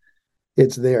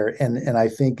 It's there. And I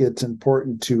think it's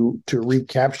important to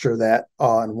recapture that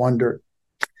awe and wonder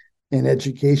in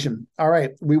education. All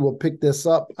right, we will pick this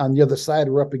up on the other side.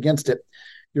 We're up against it.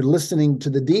 You're listening to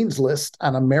the Dean's List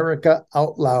on America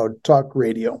Out Loud Talk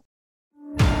Radio.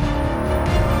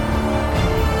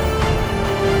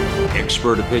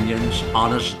 Expert opinions,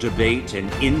 honest debate,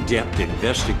 and in-depth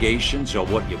investigations are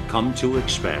what you've come to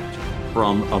expect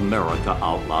from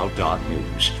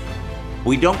AmericaOutloud.news.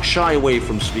 We don't shy away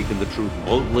from speaking the truth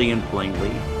boldly and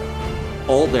plainly.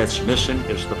 All that's missing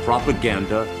is the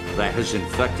propaganda that has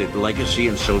infected legacy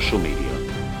and social media.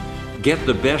 Get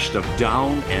the best of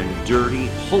down and dirty,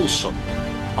 wholesome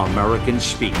American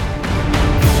speak.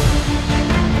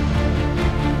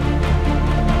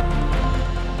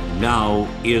 Now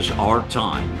is our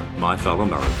time, my fellow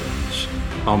Americans.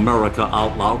 America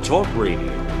Out Loud Talk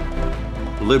Radio.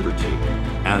 Liberty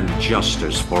and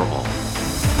justice for all.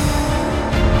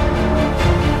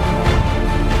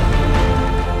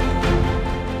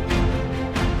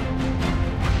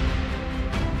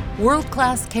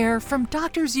 World-class care from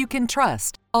doctors you can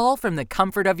trust, all from the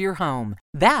comfort of your home.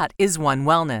 That is One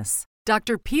Wellness.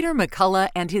 Dr. Peter McCullough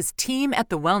and his team at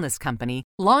The Wellness Company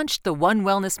launched the One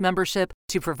Wellness membership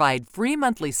to provide free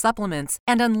monthly supplements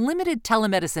and unlimited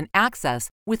telemedicine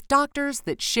access with doctors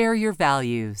that share your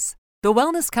values. The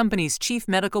Wellness Company's Chief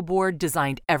Medical Board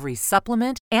designed every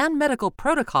supplement and medical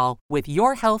protocol with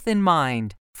your health in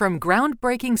mind. From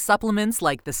groundbreaking supplements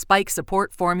like the Spike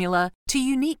Support Formula to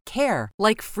unique care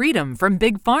like Freedom from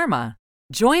Big Pharma.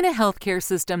 Join a healthcare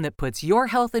system that puts your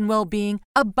health and well-being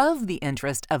above the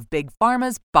interest of Big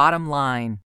Pharma's bottom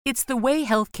line. It's the way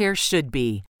healthcare should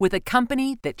be, with a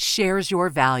company that shares your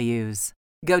values.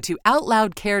 Go to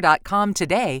OutLoudCare.com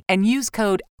today and use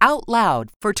code OUTLOUD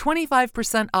for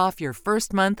 25% off your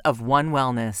first month of One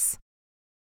Wellness.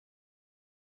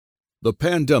 The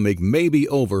pandemic may be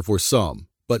over for some,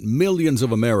 but millions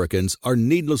of Americans are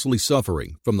needlessly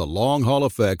suffering from the long-haul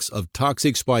effects of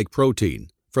toxic spike protein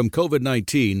from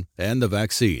COVID-19 and the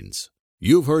vaccines.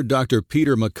 You've heard Dr.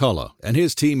 Peter McCullough and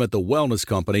his team at the Wellness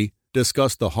Company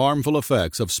discuss the harmful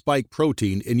effects of spike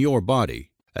protein in your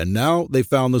body. And now they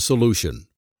found the solution.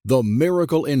 The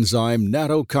miracle enzyme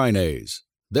nattokinase.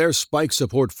 Their spike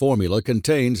support formula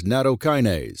contains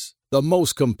nattokinase, the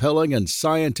most compelling and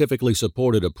scientifically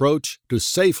supported approach to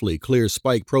safely clear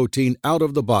spike protein out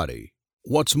of the body.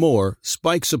 What's more,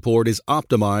 spike support is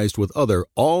optimized with other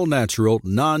all-natural,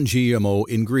 non-GMO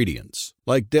ingredients,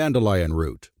 like dandelion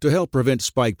root, to help prevent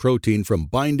spike protein from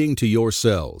binding to your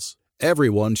cells.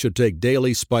 Everyone should take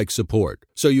daily spike support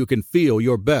so you can feel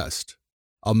your best.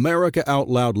 America Out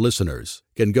Loud listeners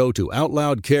can go to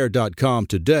OutLoudCare.com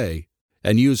today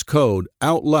and use code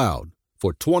OUTLOUD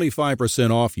for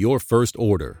 25% off your first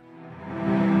order.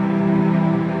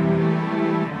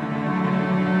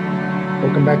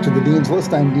 Welcome back to the Dean's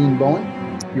List. I'm Dean Bowen.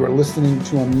 You are listening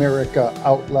to America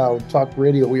Out Loud Talk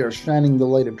Radio. We are shining the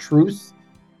light of truth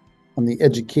on the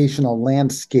educational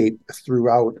landscape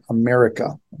throughout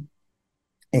America.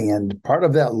 And part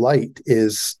of that light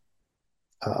is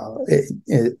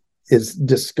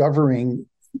discovering,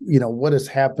 what is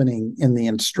happening in the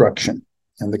instruction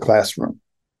in the classroom.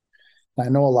 I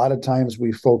know a lot of times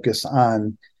we focus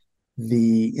on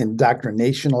the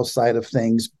indoctrinational side of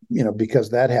things, because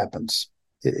that happens.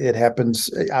 It happens.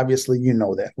 Obviously,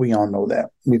 that. We all know that.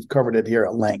 We've covered it here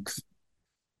at length.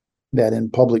 That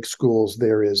in public schools,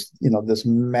 there is, this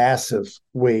massive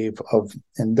wave of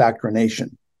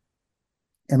indoctrination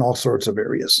in all sorts of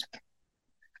areas.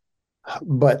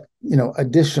 But,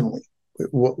 additionally,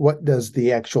 what does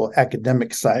the actual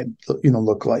academic side,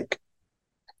 look like?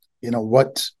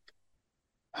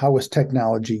 How is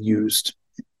technology used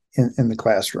in the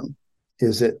classroom?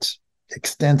 Is it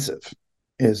extensive?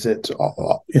 Is it,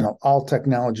 all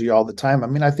technology all the time? I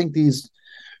mean, I think these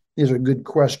are good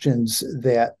questions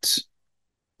that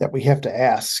we have to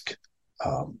ask.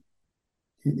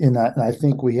 And I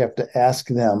think we have to ask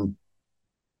them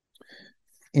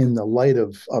in the light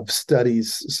of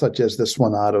studies such as this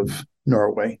one out of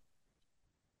Norway.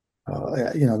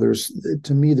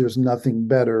 There's nothing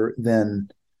better than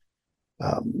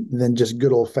just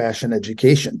good old-fashioned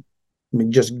education. I mean,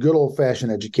 just good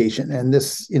old-fashioned education. And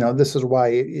this is why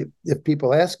if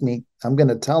people ask me, I'm going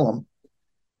to tell them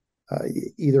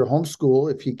either homeschool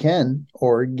if you can,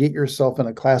 or get yourself in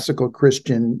a classical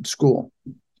Christian school.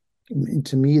 I mean,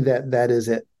 to me, that is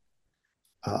it.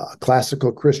 A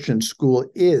classical Christian school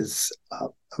is a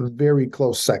very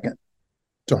close second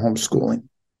to homeschooling.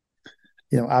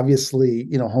 Obviously,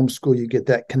 homeschool, you get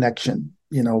that connection,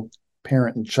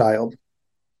 parent and child.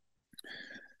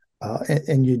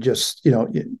 And you just,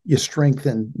 you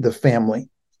strengthen the family.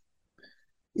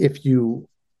 If you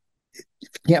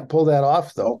can't pull that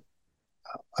off, though,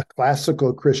 a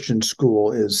classical Christian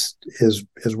school is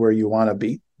where you want to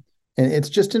be. And it's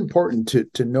just important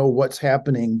to know what's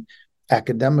happening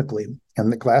academically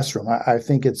in the classroom. I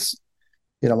think it's,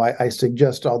 I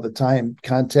suggest all the time,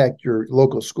 contact your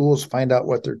local schools, find out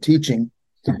what they're teaching,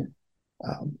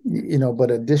 but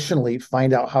additionally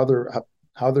find out how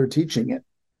they're teaching it.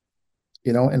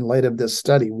 In light of this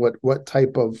study, what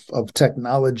type of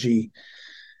technology,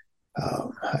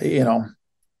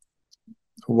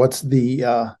 what's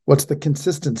the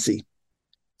consistency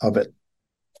of it?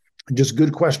 Just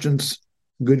good questions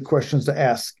to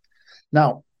ask.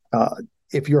 Now,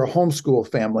 if you're a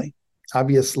homeschool family,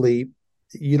 obviously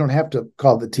you don't have to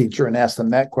call the teacher and ask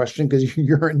them that question because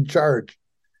you're in charge.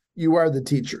 You are the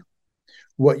teacher.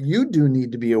 What you do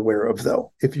need to be aware of,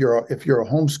 though, if you're a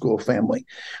homeschool family,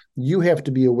 you have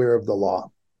to be aware of the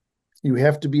law. You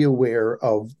have to be aware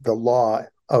of the law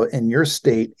in your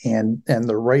state and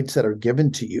the rights that are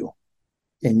given to you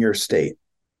in your state.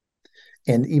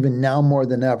 And even now more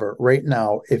than ever, right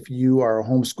now, if you are a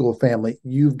homeschool family,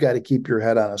 you've got to keep your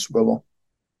head on a swivel.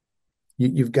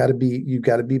 You've got to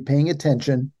be paying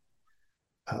attention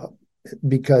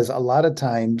because a lot of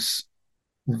times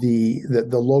the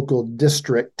local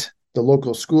district, the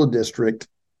local school district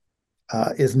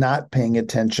is not paying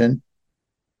attention,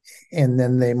 and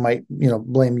then they might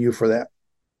blame you for that,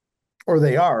 or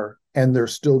they are, and they're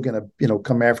still going to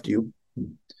come after you.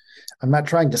 I'm not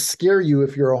trying to scare you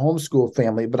if you're a homeschool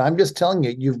family, but I'm just telling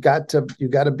you, you've got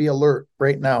to be alert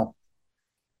right now.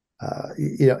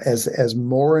 As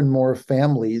more and more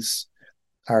families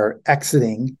are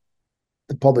exiting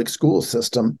the public school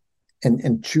system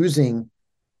and choosing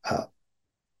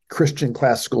Christian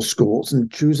classical schools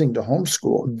and choosing to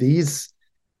homeschool, these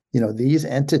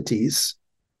entities,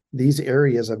 these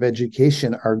areas of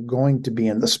education are going to be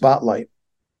in the spotlight.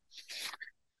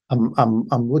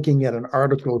 I'm looking at an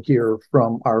article here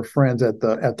from our friends at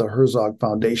the Herzog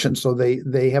Foundation. So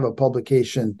they have a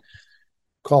publication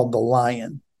called The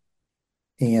Lion,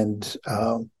 and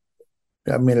I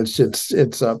mean it's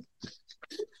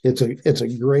a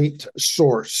great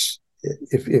source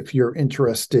if you're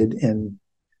interested in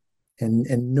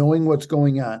knowing what's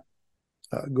going on.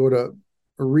 Go to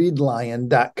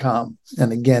readlion.com,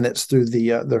 and again, it's through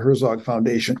the Herzog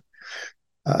Foundation.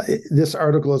 This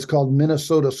article is called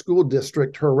 "Minnesota School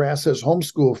District Harasses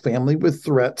Homeschool Family with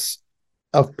Threats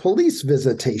of Police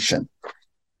Visitation."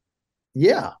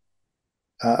 Yeah.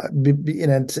 And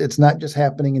it's not just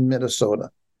happening in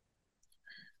Minnesota.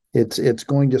 It's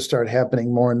going to start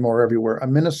happening more and more everywhere. A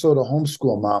Minnesota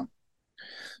homeschool mom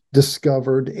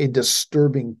discovered a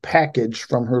disturbing package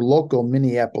from her local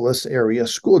Minneapolis area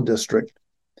school district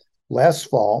last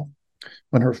fall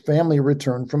when her family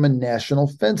returned from a national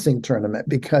fencing tournament.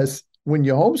 Because when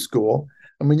you homeschool,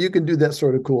 I mean, you can do that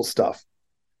sort of cool stuff.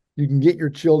 You can get your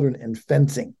children in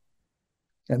fencing,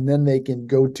 and then they can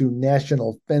go to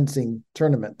national fencing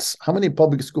tournaments. How many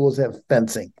public schools have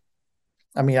fencing?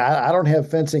 I mean, I don't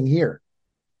have fencing here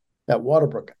at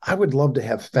Waterbrook. I would love to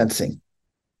have fencing.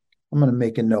 I'm going to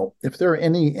make a note. If there are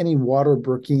any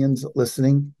Waterbrookians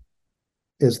listening,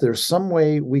 is there some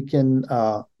way we can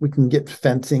get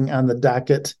fencing on the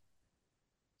docket?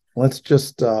 Let's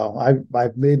just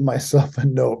I've made myself a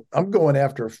note. I'm going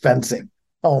after fencing.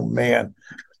 Oh man,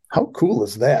 how cool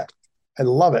is that? I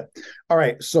love it. All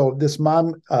right, so this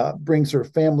mom brings her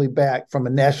family back from a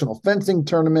national fencing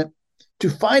tournament to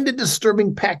find a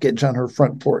disturbing package on her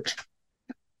front porch.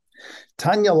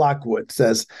 Tanya Lockwood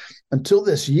says, until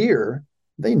this year,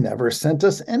 they never sent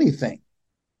us anything.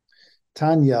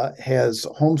 Tanya has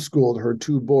homeschooled her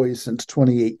two boys since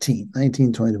 2018,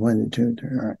 19, 20, 22.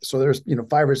 All right. So there's,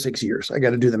 5 or 6 years. I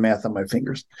got to do the math on my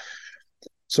fingers.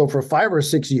 So for 5 or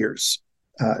 6 years,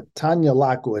 Tanya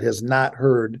Lockwood has not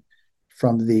heard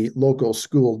from the local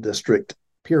school district,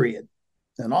 period.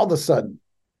 And all of a sudden,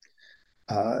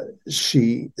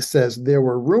 she says there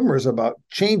were rumors about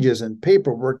changes in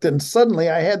paperwork. Then suddenly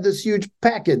I had this huge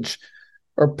packet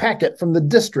from the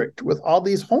district with all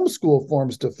these homeschool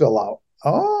forms to fill out.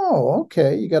 Oh,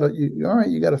 okay. You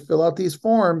gotta fill out these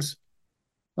forms.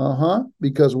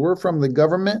 Because we're from the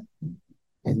government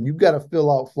and you've got to fill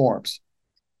out forms.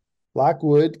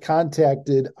 Lockwood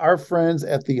contacted our friends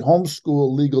at the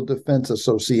Homeschool Legal Defense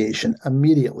Association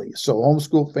immediately. So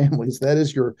homeschool families, that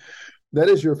is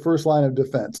your first line of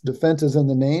defense. Defense is in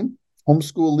the name.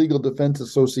 Homeschool Legal Defense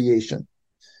Association,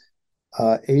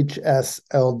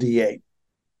 HSLDA.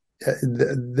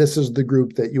 This is the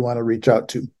group that you want to reach out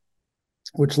to,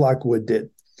 which Lockwood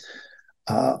did.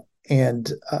 And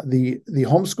the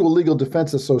Homeschool Legal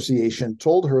Defense Association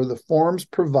told her the forms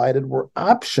provided were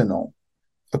optional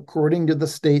according to the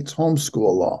state's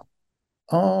homeschool law.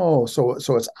 Oh, so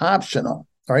it's optional.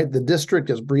 All right. The district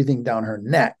is breathing down her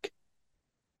neck,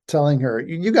 telling her,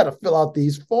 you got to fill out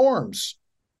these forms.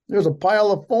 There's a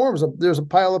pile of forms. There's a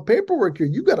pile of paperwork here.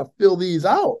 You got to fill these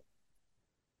out.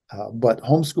 But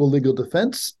Homeschool Legal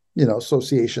Defense,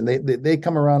 Association, they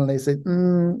come around and they say,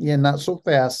 yeah, not so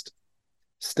fast.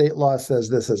 State law says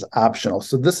this is optional.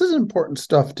 So this is important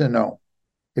stuff to know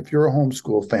if you're a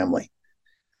homeschool family.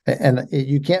 And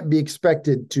you can't be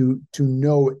expected to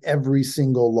know every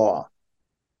single law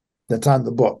that's on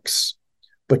the books.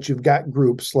 But you've got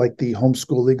groups like the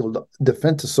Homeschool Legal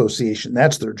Defense Association.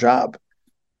 That's their job.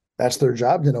 That's their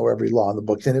job to know every law in the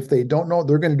books. And if they don't know,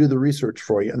 they're going to do the research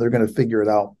for you and they're going to figure it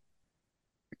out.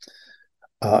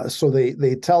 So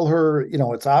they tell her,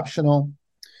 it's optional.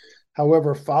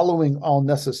 However, following all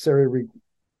necessary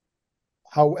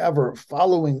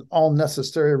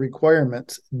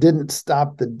requirements didn't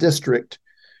stop the district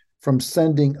from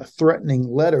sending a threatening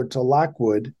letter to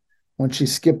Lockwood when she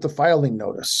skipped the filing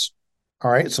notice.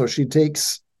 All right, so she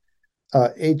takes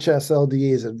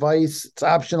HSLDA's advice. It's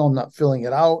optional, I'm not filling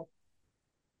it out.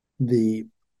 The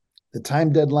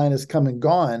time deadline is come and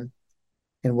gone.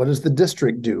 And what does the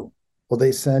district do? Well,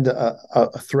 they send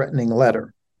a threatening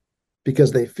letter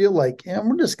because they feel like,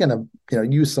 we're just going to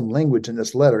use some language in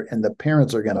this letter, and the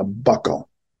parents are going to buckle.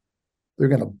 They're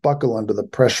going to buckle under the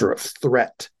pressure of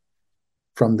threat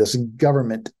from this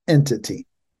government entity.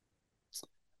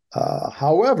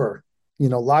 However,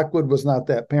 Lockwood was not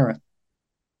that parent.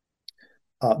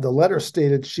 The letter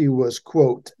stated she was,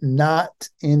 quote, not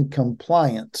in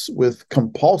compliance with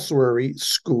compulsory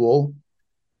school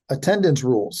attendance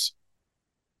rules.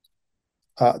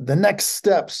 The next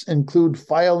steps include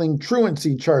filing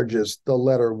truancy charges, the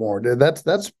letter warned.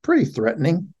 That's pretty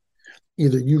threatening.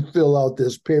 Either you fill out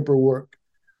this paperwork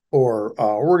or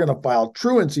we're going to file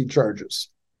truancy charges.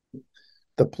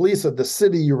 The police of the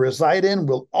city you reside in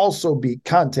will also be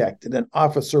contacted. An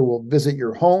officer will visit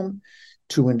your home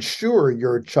to ensure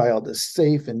your child is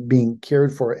safe and being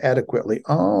cared for adequately.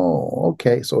 Oh,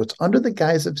 okay. So it's under the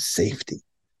guise of safety.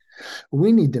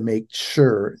 We need to make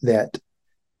sure that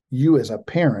you as a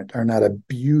parent are not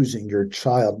abusing your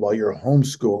child while you're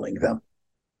homeschooling them.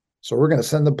 So we're going to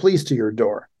send the police to your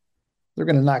door. They're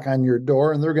going to knock on your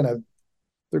door and they're going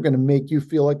to make you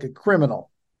feel like a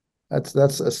criminal.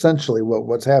 That's essentially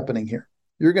what's happening here.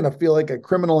 You're going to feel like a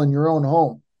criminal in your own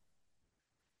home.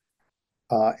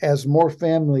 As more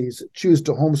families choose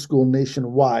to homeschool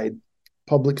nationwide,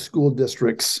 public school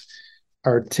districts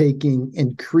are taking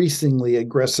increasingly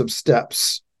aggressive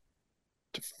steps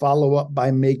to follow up by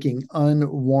making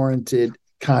unwarranted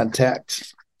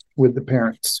contact with the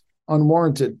parents.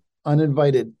 Unwarranted,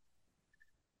 uninvited.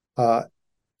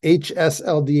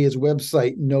 HSLDA's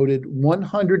website noted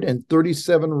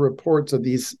 137 reports of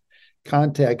these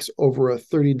contacts over a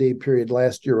 30-day period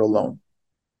last year alone.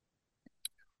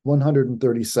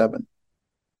 137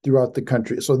 throughout the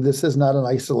country. So this is not an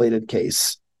isolated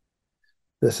case.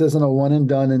 This isn't a one and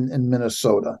done in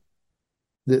Minnesota.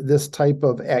 This type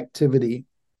of activity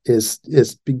is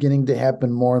beginning to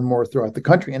happen more and more throughout the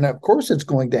country. And of course it's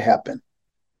going to happen.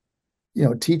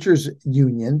 Teachers'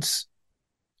 unions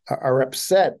are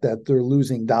upset that they're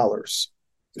losing dollars.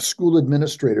 School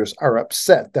administrators are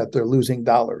upset that they're losing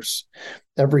dollars.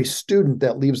 Every student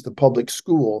that leaves the public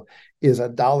school is a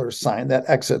dollar sign that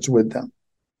exits with them.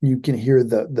 You can hear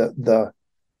the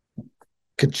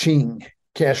ka-ching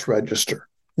cash register,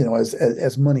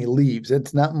 as money leaves.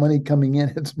 It's not money coming in,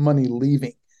 it's money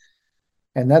leaving.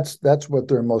 And that's what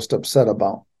they're most upset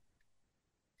about.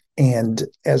 And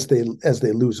as they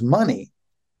lose money,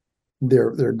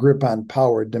 their grip on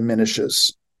power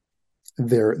diminishes.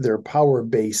 Their power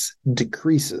base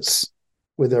decreases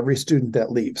with every student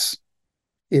that leaves.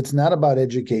 It's not about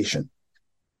education.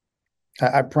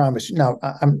 I promise you. Now,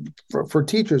 for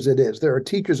teachers, it is. There are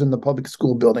teachers in the public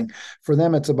school building. For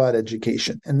them, it's about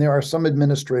education. And there are some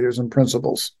administrators and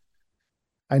principals.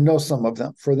 I know some of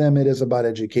them. For them, it is about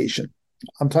education.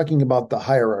 I'm talking about the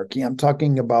hierarchy. I'm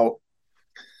talking about,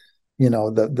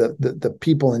 the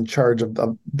people in charge of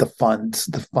the funds,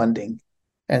 the funding.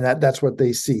 And that's what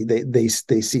they see. They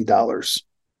see dollars.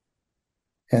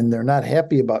 And they're not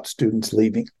happy about students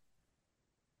leaving.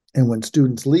 And when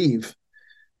students leave,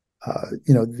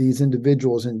 these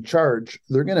individuals in charge,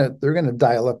 they're gonna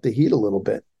dial up the heat a little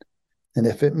bit. And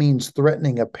if it means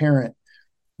threatening a parent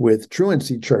with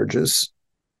truancy charges,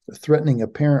 threatening a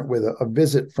parent with a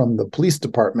visit from the police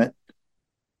department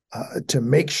to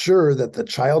make sure that the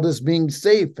child is being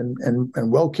safe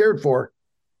and well cared for,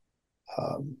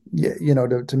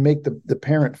 to make the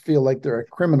parent feel like they're a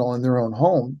criminal in their own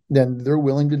home, then they're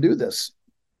willing to do this.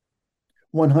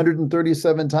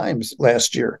 137 times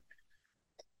last year,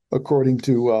 according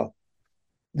to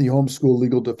the Homeschool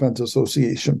Legal Defense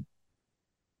Association.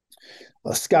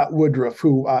 Scott Woodruff,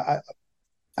 who I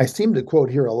seem to quote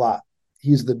here a lot,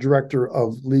 he's the director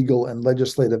of legal and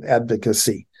legislative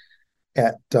advocacy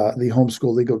at the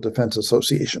Homeschool Legal Defense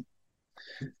Association.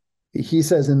 He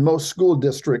says in most school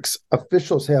districts,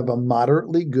 officials have a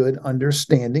moderately good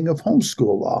understanding of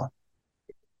homeschool law.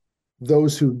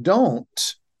 Those who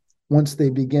don't, once they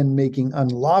begin making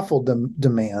unlawful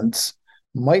demands,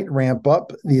 might ramp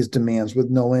up these demands with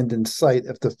no end in sight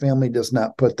if the family does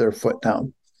not put their foot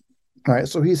down. All right,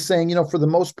 so he's saying, for the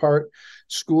most part,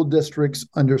 school districts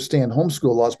understand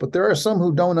homeschool laws, but there are some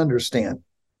who don't understand.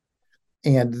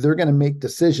 And they're going to make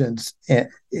decisions,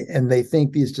 and they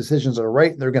think these decisions are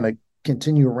right, and they're going to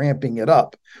continue ramping it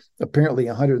up, apparently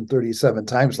 137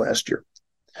 times last year.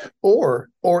 Or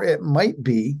it might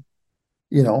be,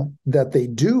 that they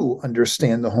do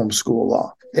understand the homeschool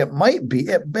law.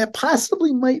 It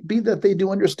possibly might be that they do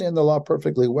understand the law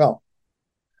perfectly well,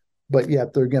 but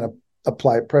yet they're going to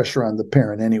apply pressure on the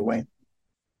parent anyway.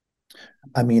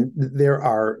 I mean, there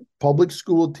are public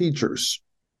school teachers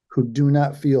who do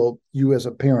not feel you as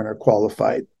a parent are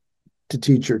qualified to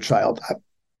teach your child.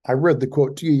 I read the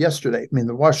quote to you yesterday. I mean,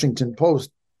 the Washington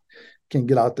Post can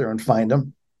get out there and find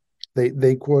them.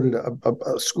 They quoted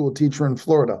a school teacher in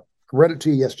Florida. I read it to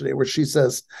you yesterday where she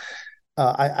says,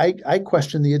 I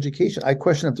question the education. I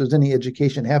question if there's any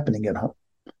education happening at home.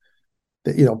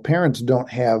 Parents don't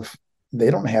have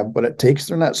what it takes.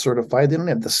 They're not certified. They don't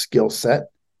have the skill set.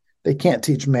 They can't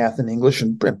teach math and English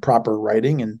and proper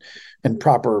writing and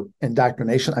proper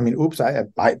indoctrination. I mean, oops, I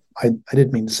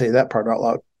didn't mean to say that part out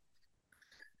loud.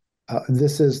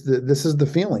 This is the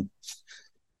feeling.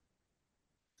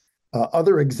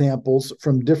 Other examples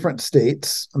from different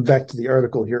states, back to the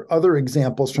article here, other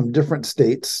examples from different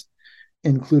states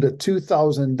include a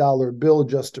 $2,000 bill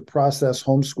just to process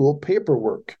homeschool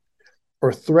paperwork,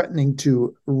 or threatening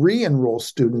to re-enroll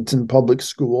students in public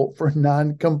school for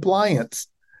non-compliance.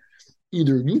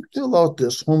 Either you fill out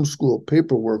this homeschool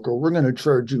paperwork or we're going to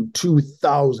charge you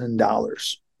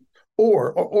 $2,000.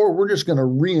 Or we're just going to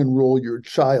re-enroll your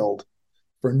child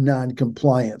for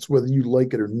non-compliance, whether you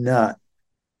like it or not.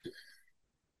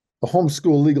 The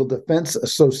Homeschool Legal Defense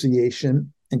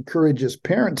Association encourages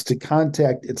parents to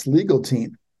contact its legal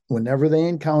team whenever they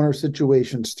encounter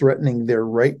situations threatening their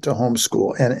right to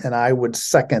homeschool. And I would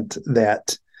second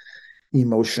that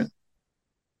emotion.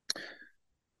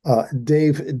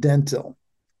 Dave Dentil,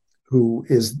 who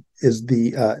is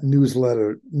the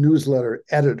newsletter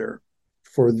editor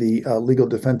for the Legal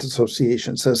Defense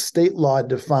Association, says state law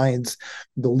defines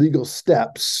the legal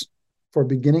steps for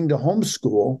beginning to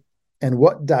homeschool and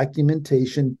what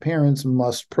documentation parents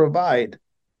must provide.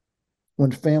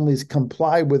 When families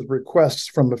comply with requests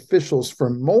from officials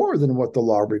for more than what the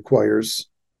law requires,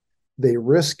 they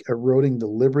risk eroding the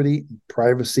liberty and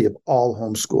privacy of all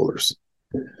homeschoolers.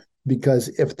 Because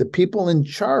if the people in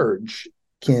charge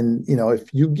can,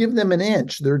 if you give them an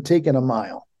inch, they're taking a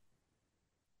mile.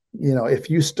 If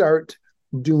you start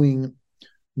doing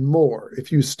more,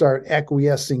 if you start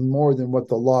acquiescing more than what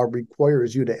the law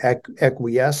requires you to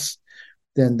acquiesce,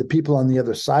 then the people on the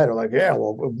other side are like, yeah,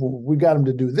 well, we got them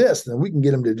to do this, then we can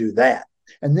get them to do that.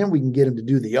 And then we can get them to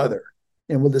do the other.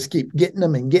 And we'll just keep getting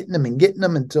them and getting them and getting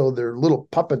them until they're little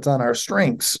puppets on our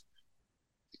strings.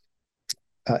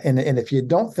 And if you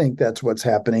don't think that's what's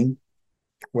happening,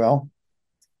 well,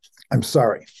 I'm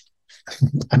sorry.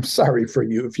 I'm sorry for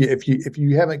you if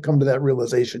you haven't come to that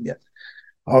realization yet.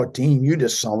 Oh, Dean, you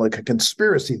just sound like a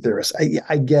conspiracy theorist.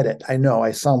 I get it. I know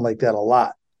I sound like that a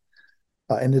lot.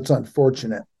 And it's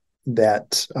unfortunate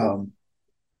that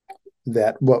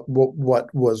that what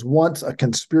was once a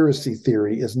conspiracy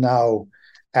theory is now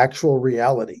actual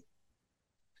reality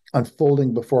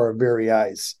unfolding before our very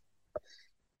eyes.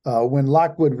 When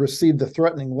Lockwood received the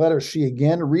threatening letter, she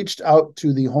again reached out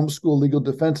to the Homeschool Legal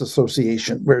Defense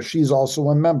Association, where she's also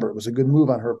a member. It was a good move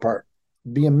on her part.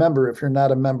 Be a member if you're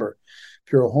not a member.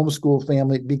 If you're a homeschool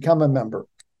family, become a member.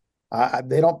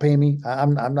 They don't pay me.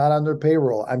 I'm not on their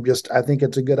payroll. I think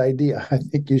it's a good idea. I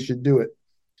think you should do it.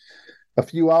 A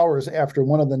few hours after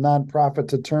one of the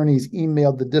nonprofit's attorneys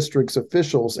emailed the district's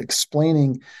officials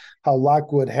explaining how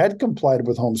Lockwood had complied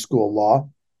with homeschool law,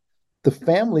 the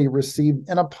family received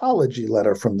an apology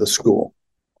letter from the school.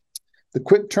 The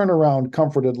quick turnaround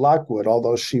comforted Lockwood,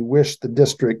 although she wished the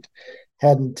district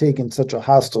hadn't taken such a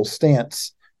hostile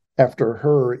stance after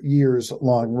her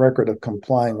years-long record of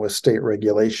complying with state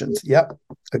regulations. Yep,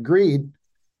 agreed.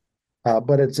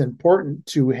 But it's important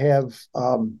to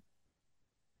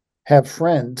have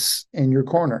friends in your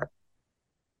corner,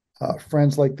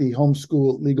 friends like the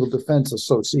Homeschool Legal Defense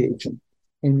Association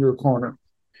in your corner,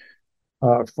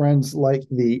 friends like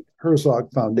the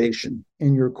Herzog Foundation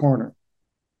in your corner.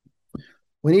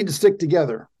 We need to stick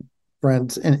together,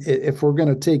 friends. And if we're going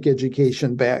to take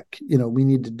education back, we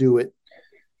need to do it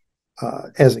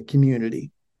as a community.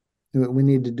 We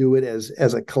need to do it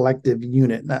as a collective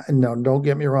unit. No, don't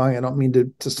get me wrong. I don't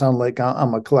mean to sound like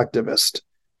I'm a collectivist.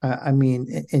 I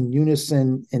mean, in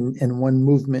unison, in one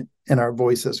movement, in our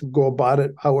voices, go about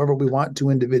it however we want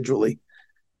to individually.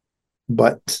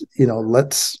 But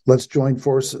let's join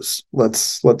forces.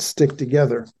 Let's stick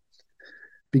together,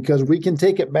 because we can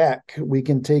take it back. We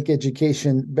can take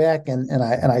education back, and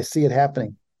I see it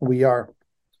happening. We are.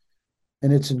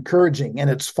 And it's encouraging,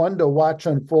 and it's fun to watch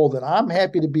unfold, and I'm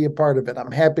happy to be a part of it.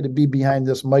 I'm happy to be behind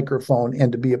this microphone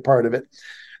and to be a part of it.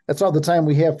 That's all the time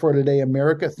we have for today,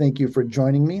 America. Thank you for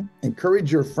joining me.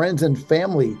 Encourage your friends and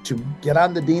family to get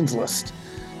on the Dean's List.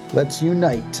 Let's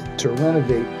unite to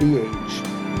renovate the age.